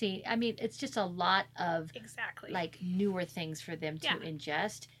haven't seen, I mean, it's just a lot of like newer things for them to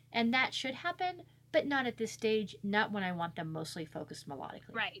ingest. And that should happen, but not at this stage, not when I want them mostly focused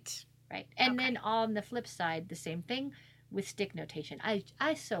melodically. Right. Right. And then on the flip side, the same thing with stick notation.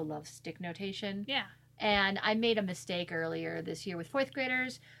 I so love stick notation. Yeah. And I made a mistake earlier this year with fourth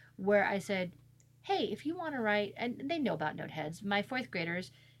graders where I said, hey, if you want to write, and they know about note heads, my fourth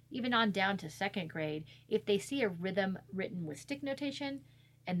graders, even on down to second grade, if they see a rhythm written with stick notation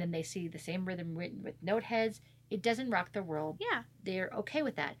and then they see the same rhythm written with note heads, it doesn't rock their world. Yeah. They're okay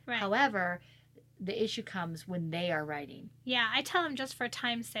with that. Right. However, the issue comes when they are writing. Yeah, I tell them just for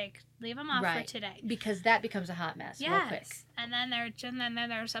time's sake, leave them off for today. Because that becomes a hot mess real quick. And then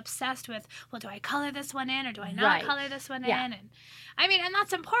they're obsessed with, well, do I color this one in or do I not color this one in? And I mean, and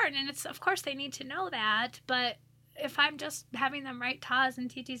that's important. And it's, of course, they need to know that. But if I'm just having them write tas and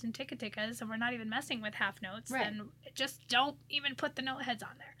titis and ticka-tickas and we're not even messing with half notes, then just don't even put the note heads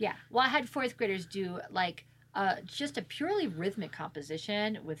on there. Yeah. Well, I had fourth graders do like just a purely rhythmic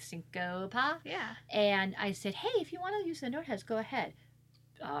composition with syncopa. Yeah. And I said, hey, if you want to use the note heads, go ahead.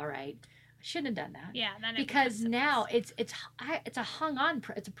 All right. I shouldn't have done that. Yeah. Then because now it's a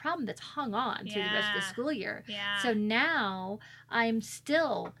problem that's hung on through the rest of the school year. Yeah. So now I'm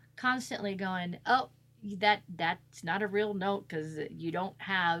still constantly going, oh, that's not a real note because you don't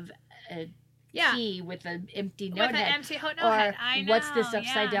have a key with an empty note head. With an empty note head. I know. What's this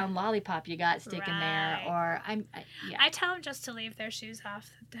upside down lollipop you got sticking there? Or I tell them just to leave their shoes off,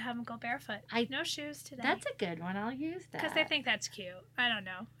 to have them go barefoot. No shoes today. That's a good one. I'll use that. Because they think that's cute. I don't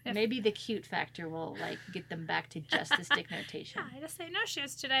know. Maybe the cute factor will like get them back to just the stick notation. Yeah, I just say no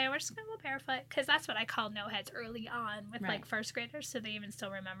shoes today. We're just gonna go barefoot because that's what I call note heads early on with like first graders, so they even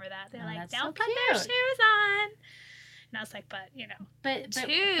still remember that. They're like, don't put their shoes on. And I was like, but you know, but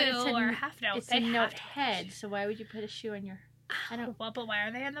two or half note. It's a note head, so why would you put a shoe on your? I don't. Well, but why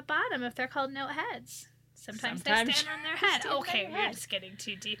are they on the bottom if they're called note heads? Sometimes they stand on their head. Okay, we're just getting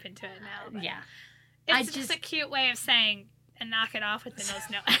too deep into it now. Yeah, it's just a cute way of saying and knock it off with the nose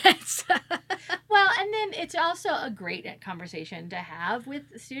note heads. Well, and then it's also a great conversation to have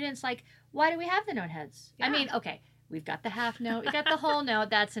with students. Like, why do we have the note heads? Yeah. I mean, okay. We've got the half note. We got the whole note.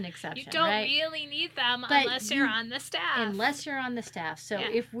 That's an exception, You don't right? really need them But unless you're on the staff. Unless you're on the staff. So Yeah.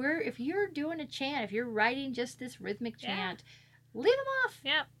 if you're doing a chant, if you're writing just this rhythmic Yeah. chant, leave them off.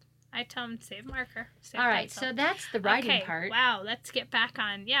 Yep. I tell them save marker. Save All right, pencil. so that's the writing Okay, part. wow, let's get back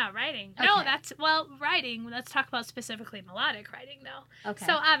on, writing. No, Okay. writing. Let's talk about specifically melodic writing, though. Okay.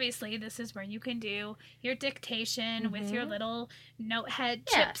 So, obviously, this is where you can do your dictation with your Mhm. little note head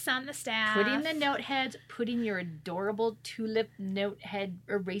Yeah. chips on the staff. Putting the note heads, putting your adorable tulip note head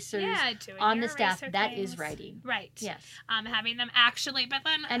erasers doing on your the staff, eraser that is things. writing. Right. Yes. Having them actually, but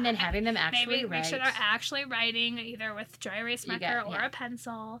then... And then having them actually maybe write. make sure they're actually writing either with dry erase You marker got- or yeah. a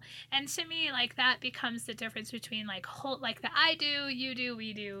pencil. And to me, like, that becomes the difference between like the I do, you do,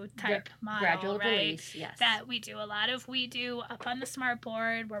 we do type model, Gradual right? release, yes. That we do a lot of we do up on the smart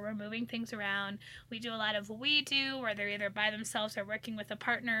board where we're moving things around. We do a lot of we do where they're either by themselves or working with a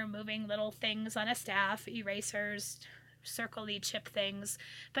partner, moving little things on a staff, erasers, circle-y chip things.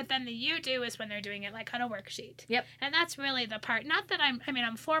 But then the you do is when they're doing it like on a worksheet. Yep. And that's really the part. Not that I'm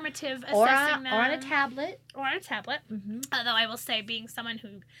formative or assessing them. on a tablet. Or on a tablet. Mm-hmm. Although I will say, being someone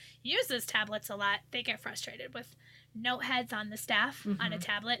who uses tablets a lot, they get frustrated with note heads on the staff on a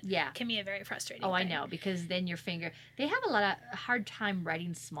tablet. Yeah. Can be a very frustrating Oh, I thing. know, because then your finger, they have a lot of hard time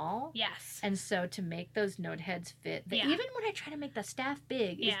writing small. Yes. And so to make those note heads fit, Yeah. even when I try to make the staff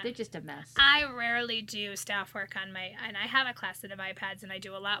big, Yeah. they're just a mess. I rarely do staff work on and I have a class that have iPads and I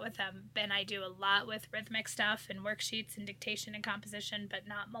do a lot with them, and I do a lot with rhythmic stuff and worksheets and dictation and composition, but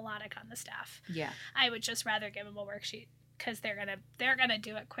not melodic on the staff. Yeah. I would just rather give them a worksheet because they're gonna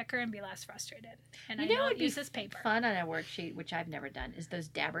do it quicker and be less frustrated. And You I know know what it would be uses paper. Fun on a worksheet, which I've never done, is those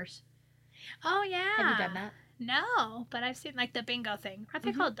dabbers. Oh yeah. Have you done that? No, but I've seen like the bingo thing. Aren't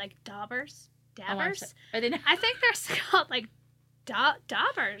they Mhm. called like daubers? Oh, I'm Dabbers? sorry. Are they not? I think they're called like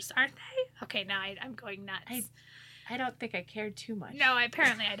daubers, aren't they? Okay, now I'm going nuts. I don't think I cared too much. No,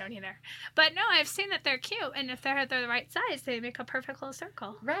 apparently I don't either. But no, I've seen that they're cute, and if they're the right size, they make a perfect little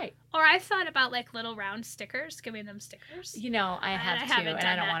circle. Right. Or I've thought about like little round stickers, giving them stickers. You know, I And have I to, haven't and I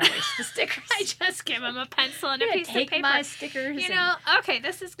done don't that. want to waste the stickers. I just give them a pencil and a I'm gonna piece of take paper. my stickers. You and- know, okay,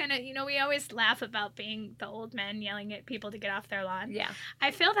 this is gonna, we always laugh about being the old men yelling at people to get off their lawn. Yeah.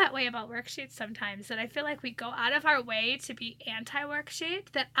 I feel that way about worksheets sometimes, that I feel like we go out of our way to be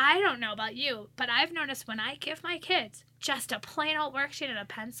anti-worksheet. That I don't know about you, but I've noticed when I give my kids just a plain old worksheet and a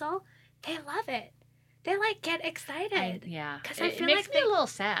pencil, they love it. They like get excited. Yeah. 'Cause I It feel makes like me a little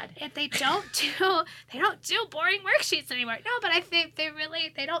sad. If they don't do boring worksheets anymore. No, but I think they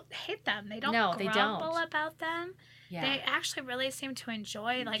don't hate them. They don't No, they grumble don't. about them. Yeah. They actually really seem to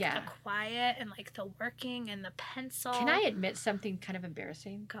enjoy like Yeah. the quiet and like the working and the pencil. Can I admit something kind of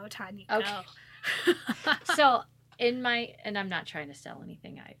embarrassing? Go, Tanya, Okay. go. So and I'm not trying to sell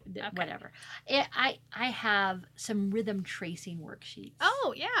anything. Whatever. I have some rhythm tracing worksheets.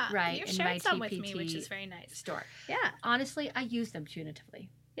 Oh, yeah. Right, You in my shared some with me, which TPT is very nice. store. Yeah. Honestly, I use them punitively.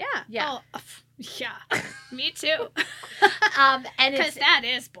 Yeah. Yeah. Oh, yeah. Me too. And Because it's that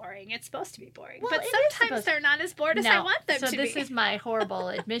is boring. It's supposed to be boring. Well, but it is sometimes supposed- they're not as bored as I want them so to this be. is my horrible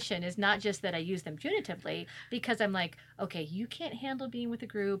admission, is not just that I use them punitively, because I'm like, okay, you can't handle being with a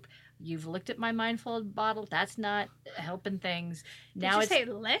group. You've looked at my mindful bottle. That's not helping things. Did Now you it's say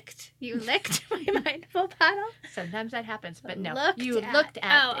licked? You licked my mindful bottle? sometimes that happens, but no, Looked you at. looked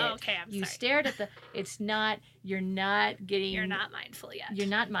at Oh, it. okay. I'm You sorry. stared at the. It's not. You're not getting. You're not mindful yet. You're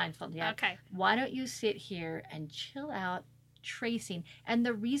not mindful yet. Okay. Why don't you sit here and chill out tracing? And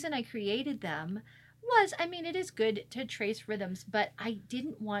the reason I created them was, I mean, it is good to trace rhythms, but I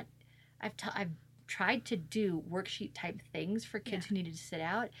didn't want. I've tried to do worksheet type things for kids who needed to sit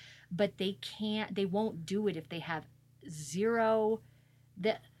out, but they can't. They won't do it if they have zero.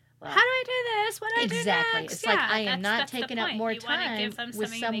 How do I do this? What do I do Exactly. next? It's like Yeah, I am that's not the taking up point. more You wanna time give them with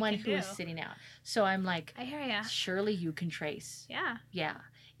something they someone can who's do. sitting out. So I'm like, I hear ya. surely you can trace. Yeah. Yeah.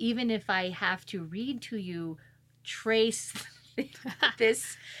 Even if I have to read to you, trace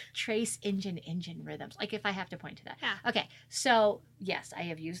this trace engine rhythms. Like if I have to point to that. Yeah. Okay. So yes, I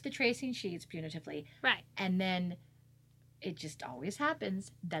have used the tracing sheets punitively. Right. And then it just always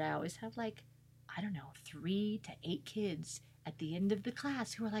happens that I always have like, I don't know, 3 to 8 kids at the end of the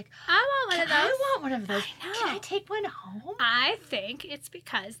class who are like, I want one of those. I want one of those. I know. Can I take one home? I think it's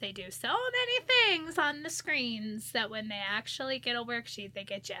because they do so many things on the screens that when they actually get a worksheet, they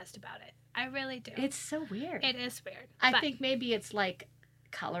get jazzed about it. I really do. It's so weird. It is weird. I but, think maybe it's like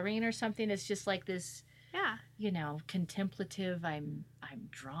coloring or something. It's just like this, yeah. contemplative. I'm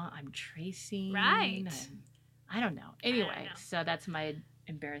tracing. Right. I don't know. Anyway, know. so that's my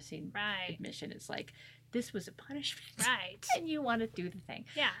embarrassing Right. admission. It's like, this was a punishment. Right. And you want to do the thing.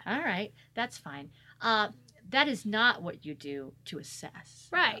 Yeah. All right, that's fine. that is not what you do to assess.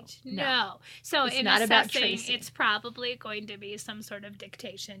 Right. though. No. So It's in not about assessing, tracing. it's probably going to be some sort of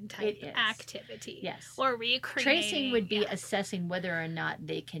dictation type It is. activity. Yes. Or recreating. Tracing would be yeah. assessing whether or not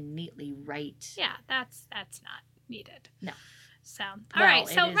they can neatly write. Yeah, that's not needed. No. So, all Well, right. it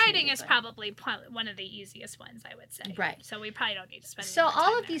So is writing needed, is but- probably one of the easiest ones, I would say. Right. So we probably don't need to spend. So any more all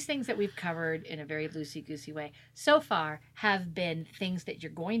time of there. these things that we've covered in a very loosey-goosey way so far have been things that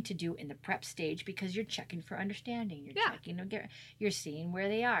you're going to do in the prep stage because you're checking for understanding. You're Yeah. checking, you're seeing where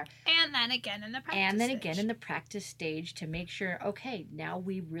they are. And then again in the practice. And then stage. again in the practice stage to make sure, okay, now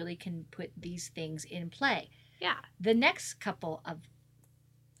we really can put these things in play. Yeah. The next couple of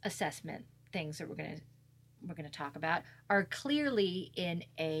assessment things that we're going to talk about are clearly in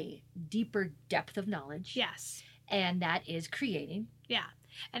a deeper depth of knowledge. Yes. And that is creating. Yeah.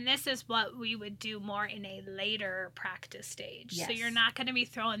 And this is what we would do more in a later practice stage. So Yes. you're not going to be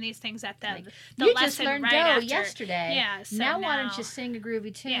throwing these things at them. Like, the you lesson just learned right dough after. yesterday. Yeah. So now why don't you sing a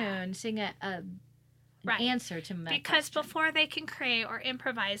groovy tune, Yeah. sing an Right. answer to my Because question. before they can create or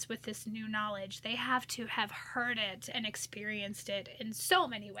improvise with this new knowledge, they have to have heard it and experienced it in so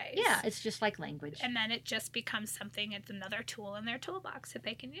many ways. Yeah, it's just like language. And then it just becomes something, it's another tool in their toolbox that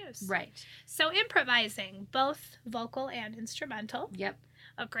they can use. Right. So improvising, both vocal and instrumental. Yep.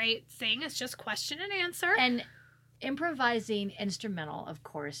 A great thing is just question and answer. And improvising instrumental, of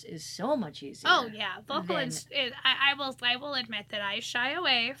course, is so much easier. Oh yeah, vocal. Then- I will admit that I shy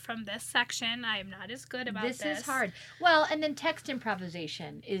away from this section. I am not as good about this. This is hard. Well, and then text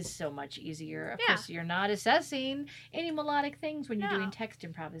improvisation is so much easier. Of Yeah. course, you're not assessing any melodic things when you're No. doing text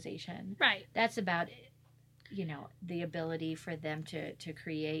improvisation. Right. That's about, the ability for them to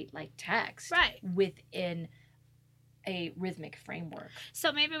create like text Right. within a rhythmic framework.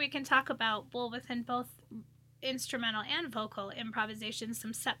 So maybe we can talk about within both instrumental and vocal improvisation,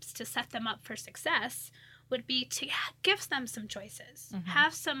 some steps to set them up for success would be to give them some choices. Mhm.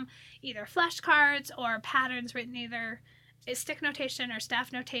 Have some either flashcards or patterns written either a stick notation or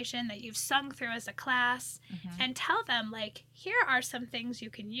staff notation that you've sung through as a class, and tell them like, here are some things you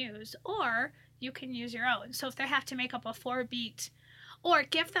can use, or you can use your own. So if they have to make up a 4-beat, or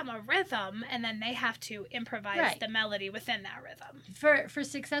give them a rhythm and then they have to improvise Right. the melody within that rhythm. For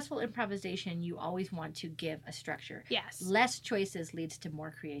successful improvisation, you always want to give a structure. Yes. Less choices leads to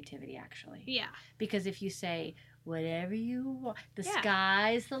more creativity, actually. Yeah. Because if you say, whatever you want, the Yeah.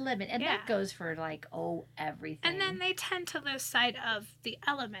 sky's the limit. And Yeah. that goes for like, everything. And then they tend to lose sight of the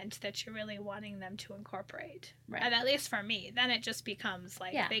element that you're really wanting them to incorporate. Right. And at least for me, then it just becomes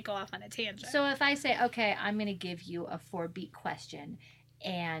like Yeah. they go off on a tangent. So if I say, okay, I'm going to give you a 4-beat question,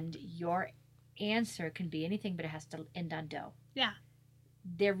 and your answer can be anything, but it has to end on do. Yeah.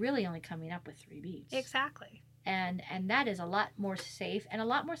 They're really only coming up with 3 beats. Exactly. And that is a lot more safe and a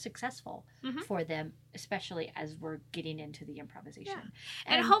lot more successful Mhm. for them, especially as we're getting into the improvisation.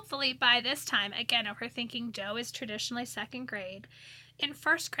 And hopefully by this time, again, if we're thinking Doe is traditionally second grade, in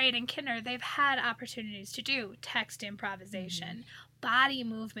first grade and kinder, they've had opportunities to do text improvisation, body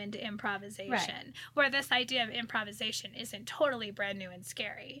movement improvisation, where this idea of improvisation isn't totally brand new and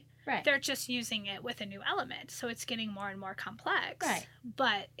scary. Right. They're just using it with a new element, so it's getting more and more complex. Right.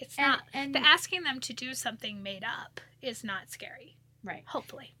 But it's And- not. and- The asking them to do something made up is not scary. Right.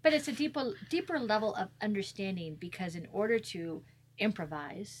 Hopefully. But it's a deeper level of understanding, because in order to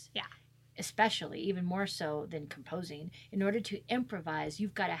improvise, Yeah. especially even more so than composing, in order to improvise,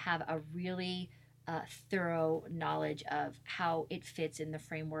 you've got to have a really thorough knowledge of how it fits in the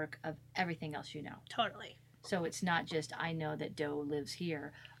framework of everything else you know. Totally. So it's not just, I know that do lives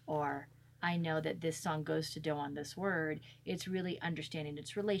here, or I know that this song goes to do on this word. It's really understanding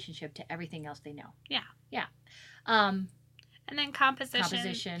its relationship to everything else they know. Yeah. Yeah. And then composition.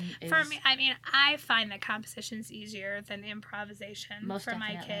 Composition is... For me, I mean, I find that composition's easier than improvisation Most for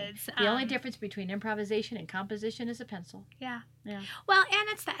my definitely. kids. The only difference between improvisation and composition is a pencil. Yeah. Yeah. Well, and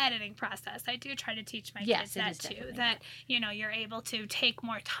it's the editing process. I do try to teach my Yes, kids it that is too. definitely That, you're able to take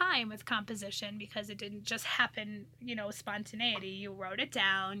more time with composition because it didn't just happen, spontaneity. You wrote it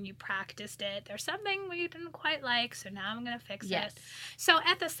down, you practiced it. There's something we didn't quite like, so now I'm going to fix Yes. it. So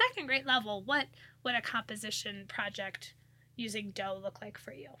at the second grade level, what would a composition project using do look like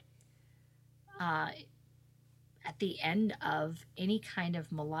for you? At the end of any kind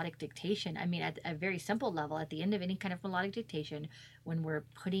of melodic dictation, I mean, at a very simple level, at the end of any kind of melodic dictation, when we're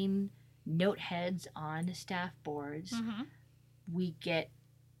putting note heads on staff boards, Mm-hmm. we get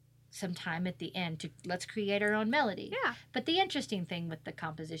some time at the end to let's create our own melody. Yeah. But the interesting thing with the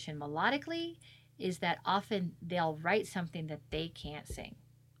composition melodically is that often they'll write something that they can't sing.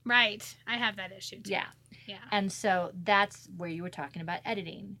 Right. I have that issue too. Yeah. Yeah. And so that's where you were talking about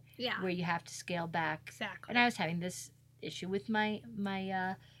editing, Yeah. where you have to scale back. Exactly. And I was having this issue with my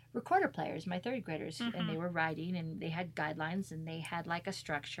recorder players, my third graders, and they were writing and they had guidelines and they had like a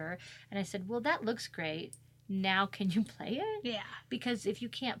structure. And I said, well, that looks great. Now can you play it? Yeah. Because if you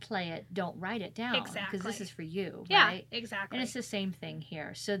can't play it, don't write it down. Exactly. Because this is for you, Yeah, right? exactly. And it's the same thing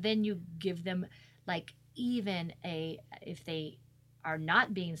here. So then you give them like even if they are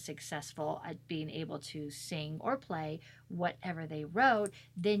not being successful at being able to sing or play whatever they wrote,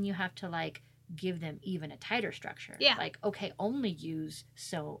 then you have to like give them even a tighter structure. Yeah. Like, okay, only use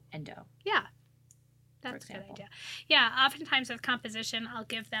so and do. Yeah. That's a good idea. Yeah, oftentimes with composition, I'll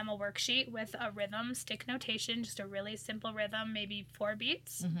give them a worksheet with a rhythm, stick notation, just a really simple rhythm, maybe 4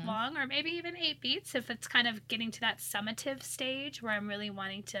 beats long or maybe even 8 beats if it's kind of getting to that summative stage where I'm really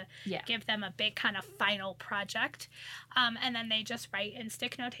wanting to give them a big kind of final project. And then they just write in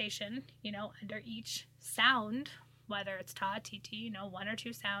stick notation, under each sound, whether it's ta, ti, 1 or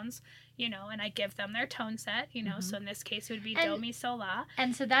 2 sounds, and I give them their tone set, so in this case it would be do, mi, so, la.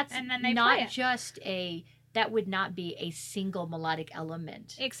 And so that's and then they not just that would not be a single melodic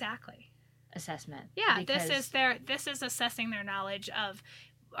element. Exactly. Assessment. Yeah, this is assessing their knowledge of,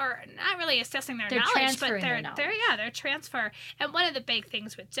 or not really assessing their knowledge, but their transfer. And one of the big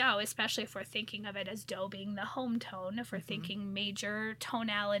things with do, especially if we're thinking of it as do being the home tone, if we're thinking major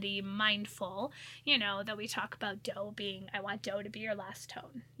tonality, mindful, that we talk about do being, I want do to be your last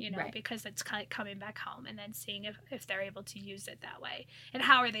tone, because it's kind of coming back home and then seeing if they're able to use it that way. And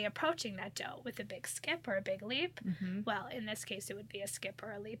how are they approaching that do? With a big skip or a big leap? Well, in this case, it would be a skip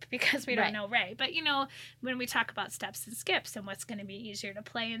or a leap because we don't know Ray. But, when we talk about steps and skips and what's going to be easier to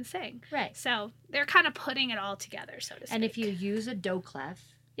play and sing. Right. So they're kind of putting it all together, so to speak. And if you use a do clef.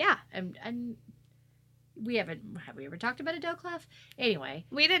 Yeah. And have we ever talked about a do clef? Anyway.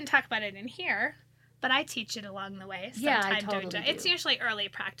 We didn't talk about it in here, but I teach it along the way. I totally do. It's usually early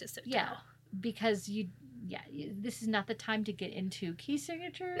practice of do. Yeah. Because this is not the time to get into key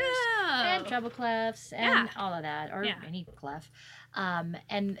signatures and treble clefs and all of that, or any clef.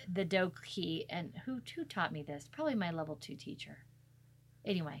 And the do key, and who taught me this? Probably my level 2 teacher.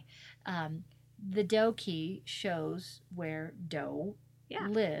 Anyway, the do key shows where do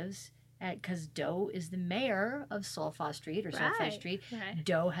lives, because do is the mayor of Solfa Street or Solfaing Street. Right.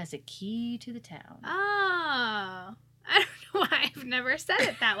 Do has a key to the town. Oh. I don't know why I've never said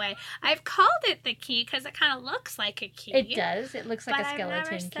it that way. I've called it the key because it kind of looks like a key. It does. It looks like a skeleton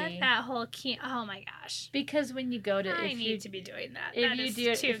I've never key. said that whole key. Oh my gosh. Because when you go to, I need to be doing that.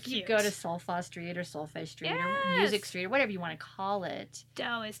 If you go to Solfa Street or Solfaing Street or Music Street or whatever you want to call it,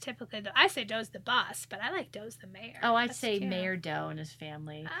 do is typically I say do's the boss, but I like do's the mayor. Oh, I'd say cute. Mayor Do and his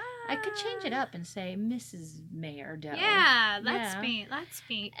family. I could change it up and say Mrs. Mayor Do. Yeah, let's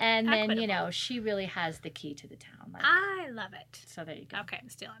be. And equitable. Then she really has the key to the town. Like, I love it. So there you go. Okay, I'm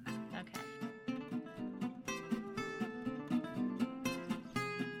stealing that. Okay.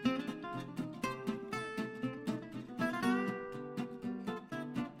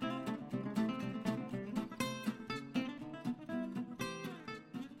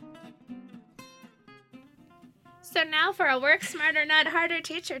 So now for a work smarter, not harder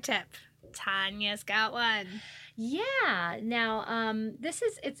teacher tip. Tanya's got one. Yeah. Now,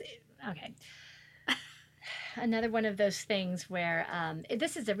 it's okay. Another one of those things where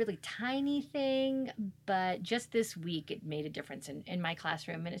this is a really tiny thing, but just this week it made a difference in my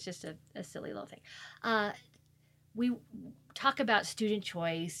classroom, and it's just a silly little thing. We talk about student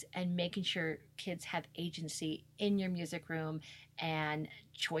choice and making sure kids have agency in your music room, and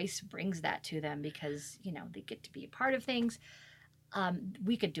choice brings that to them because, they get to be a part of things.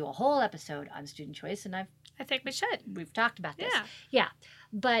 We could do a whole episode on student choice, and I think we should. We've talked about this. Yeah.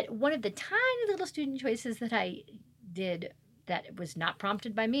 But one of the tiny little student choices that I did that was not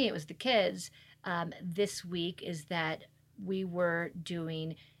prompted by me, it was the kids, this week, is that we were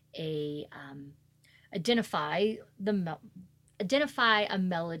doing a identify a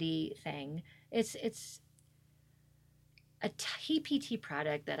melody thing. It's a TPT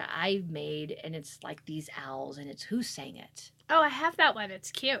product that I made, and it's like these owls, and it's who sang it. Oh, I have that one. It's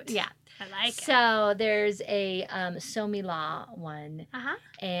cute. Yeah. I like it. So there's a So-Mi La one,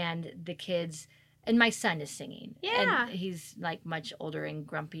 and the kids, and my son is singing. Yeah. And he's like much older and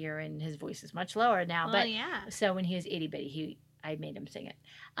grumpier, and his voice is much lower now. Well, yeah. So when he was itty bitty, I made him sing it.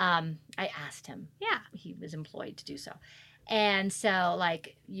 I asked him. Yeah. He was employed to do so. And so,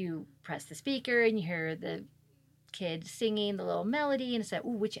 like, you press the speaker, and you hear the kid singing the little melody, and say,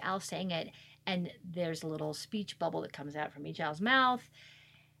 "Ooh, which owl sang it?" And there's a little speech bubble that comes out from each owl's mouth.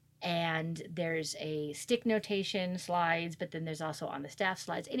 and there's a stick notation slides, but then there's also on the staff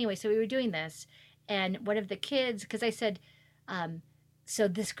slides. Anyway, so we were doing this, and one of the kids, because I said, um, so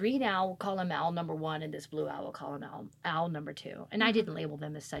this green owl, we'll call him owl number 1, and this blue owl, we'll call him owl number 2. And I didn't label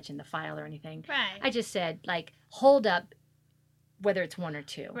them as such in the file or anything. Right. I just said, like, hold up whether it's 1 or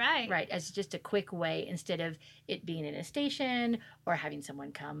 2. Right. Right. As just a quick way, instead of it being in a station or having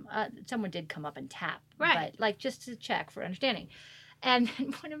someone come. Someone did come up and tap. Right. But, like, just to check for understanding. And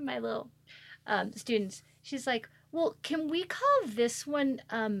one of my little students, she's like, well, can we call this one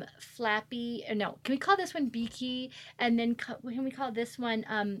Flappy? No, can we call this one Beaky? And then can we call this one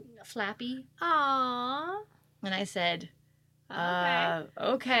Flappy? Aww. And I said, Okay.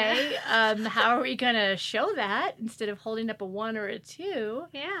 okay. How are we going to show that instead of holding up a 1 or a 2?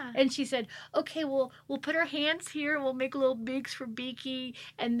 Yeah. And she said, okay, we'll put our hands here. We'll make little beaks for Beaky.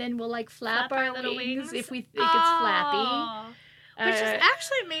 And then we'll, like, flap our little wings if we think it's Oh. flappy. Which is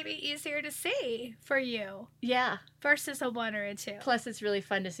actually maybe easier to see for you Yeah. versus a 1 or a 2. Plus, it's really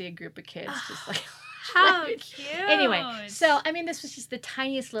fun to see a group of kids just like. How cute. Anyway, so I mean, this was just the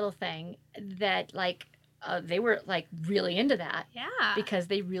tiniest little thing that, like, they were, like, really into that Yeah. because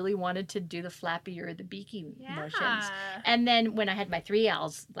they really wanted to do the flappy or the beaky Yeah. motions. And then when I had my 3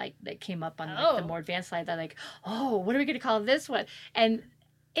 owls, like, that came up on like, the Oh. more advanced slide, they're like, oh, what are we going to call this one? And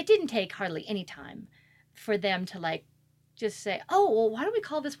it didn't take hardly any time for them to, like, just say, oh, well, why don't we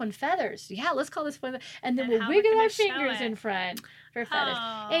call this one feathers? Yeah, let's call this one. And then And we'll how we're wiggle gonna our show fingers it. in front for feathers.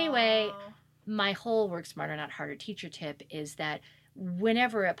 Anyway, Oh. my whole work smarter, not harder teacher tip is that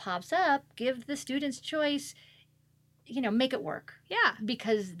whenever it pops up, give the students choice, make it work, Yeah.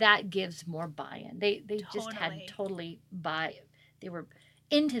 because that gives more buy-in. They just had Totally. they were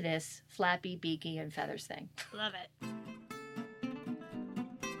into this flappy, beaky, and feathers thing. Love it.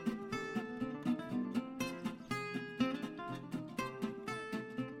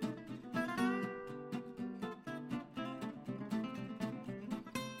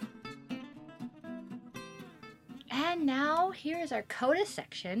 And now here is our CODA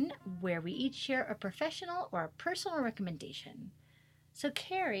section where we each share a professional or a personal recommendation. So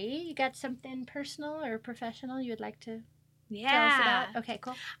Carrie, you got something personal or professional you would like to tell us about? Okay,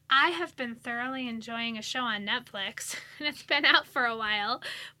 cool. I have been thoroughly enjoying a show on Netflix, and it's been out for a while,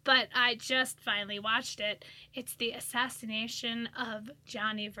 but I just finally watched it. It's The Assassination of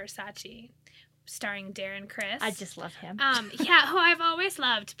Gianni Versace, starring Darren Criss. I just love him. Yeah, who I've always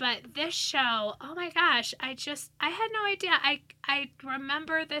loved, but this show, oh my gosh, I had no idea. I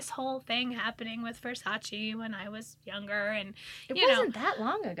remember this whole thing happening with Versace when I was younger, and It wasn't that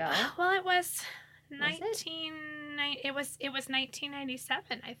long ago. well, it was it?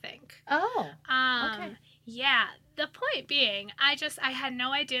 1997, I think. Oh, okay. Yeah, the point being, I had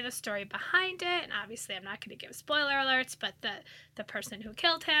no idea the story behind it, and obviously I'm not going to give spoiler alerts, but the person who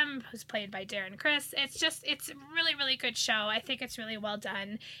killed him, who's played by Darren Criss, it's a really, really good show. I think it's really well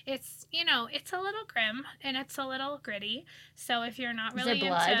done. It's, it's a little grim, and it's a little gritty, so if you're not really Is there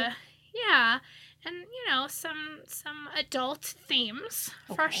blood? into... Yeah, and, some adult themes,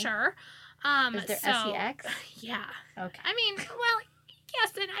 for Okay. sure. Is there so, sex? Yeah. Okay. I mean, well,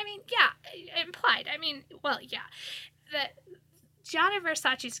 yes, and I mean, yeah, implied. I mean, well, yeah. The Gianni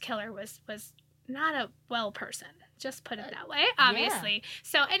Versace's killer was not a well person. Just put it that way, obviously.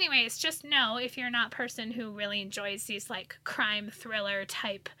 So anyways, just know if you're not a person who really enjoys these like crime thriller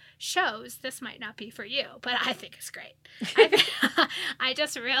type shows, this might not be for you, but I think it's great. I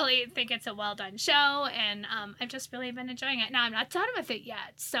just really think it's a well done show, and I've just really been enjoying it. Now I'm not done with it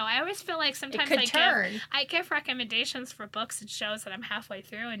yet, so I always feel like It sometimes could turn. I give recommendations for books and shows that I'm halfway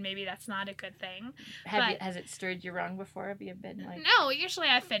through, and maybe that's not a good thing. Has it stirred you wrong before? Have you been like... No, usually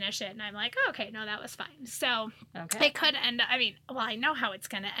I finish it and I'm like, oh, okay, no, that was fine. So Okay. it could end. I mean, well, I know how it's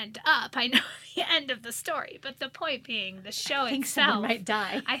going to end up. I know the end of the story, but the point being, the show I think itself. someone might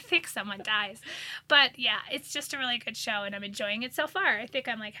die. I think someone dies, but yeah, it's just a really good show, and I'm enjoying it so far. I think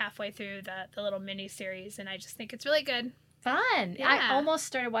I'm like halfway through the little mini series, and I just think it's really good. Fun. Yeah. I almost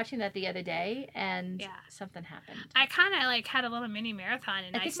started watching that the other day, and Yeah. something happened. I kind of like had a little mini marathon,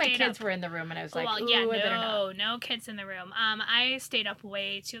 and I think my stayed kids up. were in the room, and I was like, Well, ooh, yeah, I better not. no kids in the room. I stayed up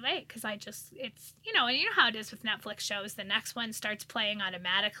way too late because it's, and you know how it is with Netflix shows. The next one starts playing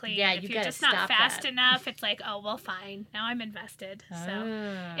automatically. Yeah, and if you you're gotta just not stop fast that. enough, it's like, oh, well, fine. Now I'm invested. So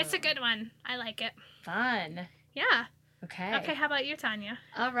Oh, it's a good one. I like it. fun. Yeah. Okay. Okay, how about you, Tanya?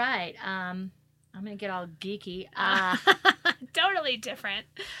 All right. I'm gonna get all geeky. Totally different.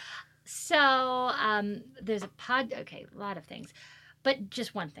 So there's a a lot of things, but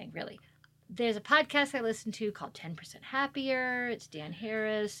just one thing really. There's a podcast I listen to called 10% Happier. It's Dan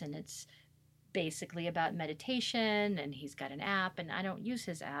Harris, and it's basically about meditation, and he's got an app, and I don't use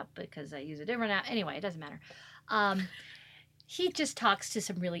his app because I use a different app. Anyway, it doesn't matter. He just talks to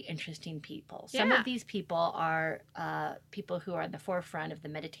some really interesting people. Some Yeah. of these people are people who are in the forefront of the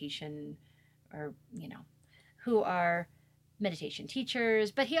meditation, or, who are meditation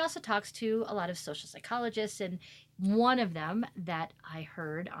teachers, but he also talks to a lot of social psychologists. And one of them that I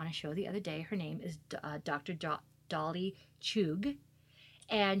heard on a show the other day, her name is Dr. Dolly Chug,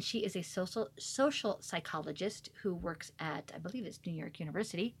 and she is a social psychologist who works at, I believe it's New York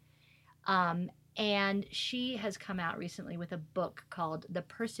University. And she has come out recently with a book called The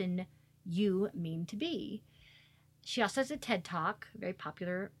Person You Mean to Be. She also has a TED Talk, a very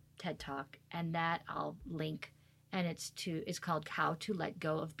popular TED Talk, and that I'll link. And it's called How to Let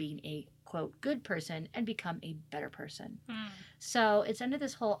Go of Being a, quote, good person and become a better person. So it's under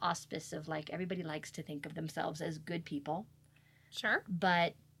this whole auspice of, like, everybody likes to think of themselves as good people. Sure.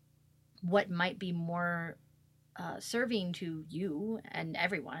 But what might be more serving to you and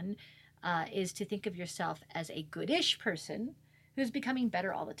everyone is to think of yourself as a goodish person who's becoming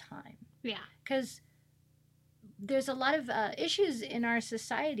better all the time. Yeah. Because there's a lot of issues in our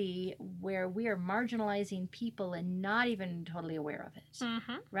society where we are marginalizing people and not even totally aware of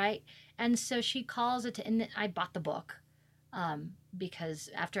it, right? And so she calls it, and I bought the book because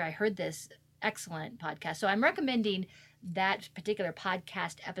after I heard this excellent podcast, so I'm recommending that particular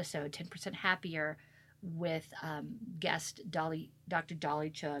podcast episode, 10% Happier, with guest Dr. Dolly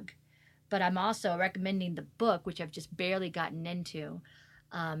Chug. But I'm also recommending the book, which I've just barely gotten into.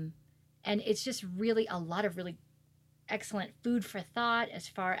 And it's just really a lot of really excellent food for thought as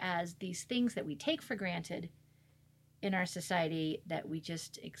far as these things that we take for granted in our society that we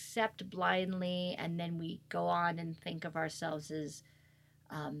just accept blindly, and then we go on and think of ourselves as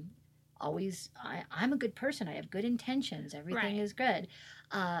always, I'm a good person, I have good intentions, everything is good.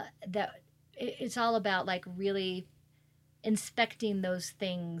 That it's all about, like, really inspecting those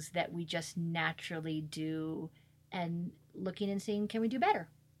things that we just naturally do and looking and seeing, can we do better?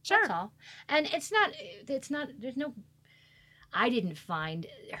 Sure. That's all. And it's not, there's no, I didn't find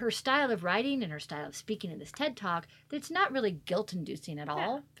her style of writing and her style of speaking in this TED Talk, that's not really guilt inducing at all.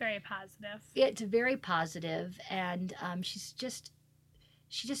 Yeah, very positive. It's very positive, and she just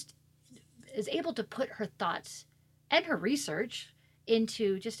is able to put her thoughts and her research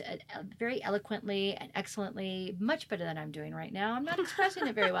into just a very eloquently and excellently, much better than I'm doing right now. I'm not expressing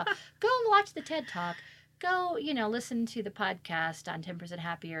it very well. Go and watch the TED Talk. Go, listen to the podcast on 10%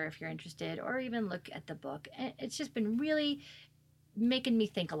 Happier if you're interested, or even look at the book. It's just been really making me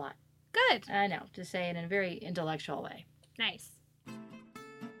think a lot. Good. I know, to say it in a very intellectual way. Nice.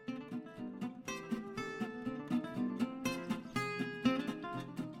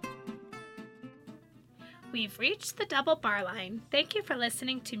 We've reached the double bar line. Thank you for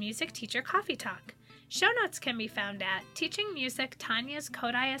listening to Music Teacher Coffee Talk. Show notes can be found at Teaching Music Tanya's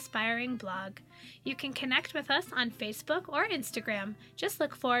Kodály Aspiring blog. You can connect with us on Facebook or Instagram. Just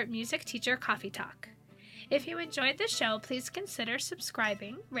look for Music Teacher Coffee Talk. If you enjoyed the show, please consider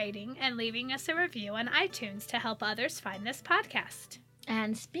subscribing, rating, and leaving us a review on iTunes to help others find this podcast.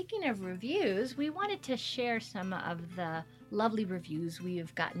 And speaking of reviews, we wanted to share some of the lovely reviews we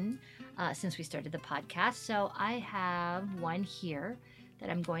have gotten since we started the podcast. So I have one here that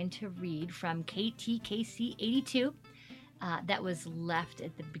I'm going to read from KTKC82 that was left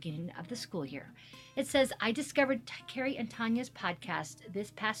at the beginning of the school year. It says, I discovered Carrie and Tanya's podcast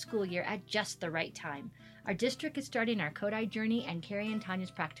this past school year at just the right time. Our district is starting our Kodály journey, and Carrie and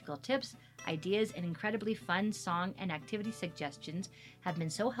Tanya's practical tips, ideas, and incredibly fun song and activity suggestions have been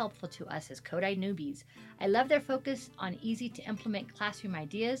so helpful to us as Kodály newbies. I love their focus on easy-to-implement classroom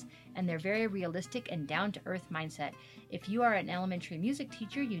ideas and their very realistic and down-to-earth mindset. If you are an elementary music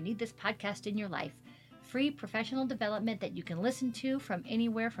teacher, you need this podcast in your life. Free professional development that you can listen to from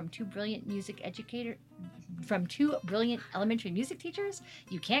anywhere from two brilliant elementary music teachers.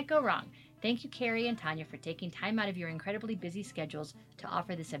 You can't go wrong. Thank you, Carrie and Tanya, for taking time out of your incredibly busy schedules to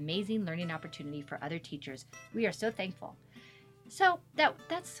offer this amazing learning opportunity for other teachers. We are so thankful. So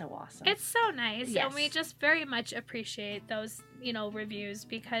that's so awesome. It's so nice. Yes. And we just very much appreciate those, reviews,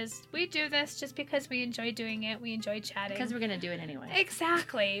 because we do this just because we enjoy doing it. We enjoy chatting. Because we're going to do it anyway.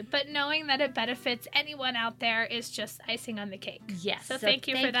 Exactly. But knowing that it benefits anyone out there is just icing on the cake. Yes. So thank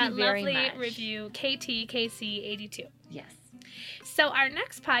you for that very lovely much. review, KTKC82. Yes. So our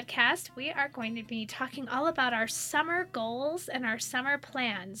next podcast, we are going to be talking all about our summer goals and our summer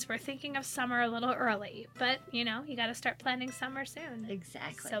plans. We're thinking of summer a little early, but you got to start planning summer soon.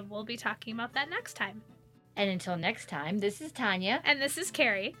 Exactly. So we'll be talking about that next time. And until next time, this is Tanya. And this is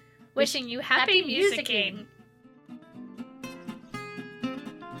Carrie, wishing you happy musicking.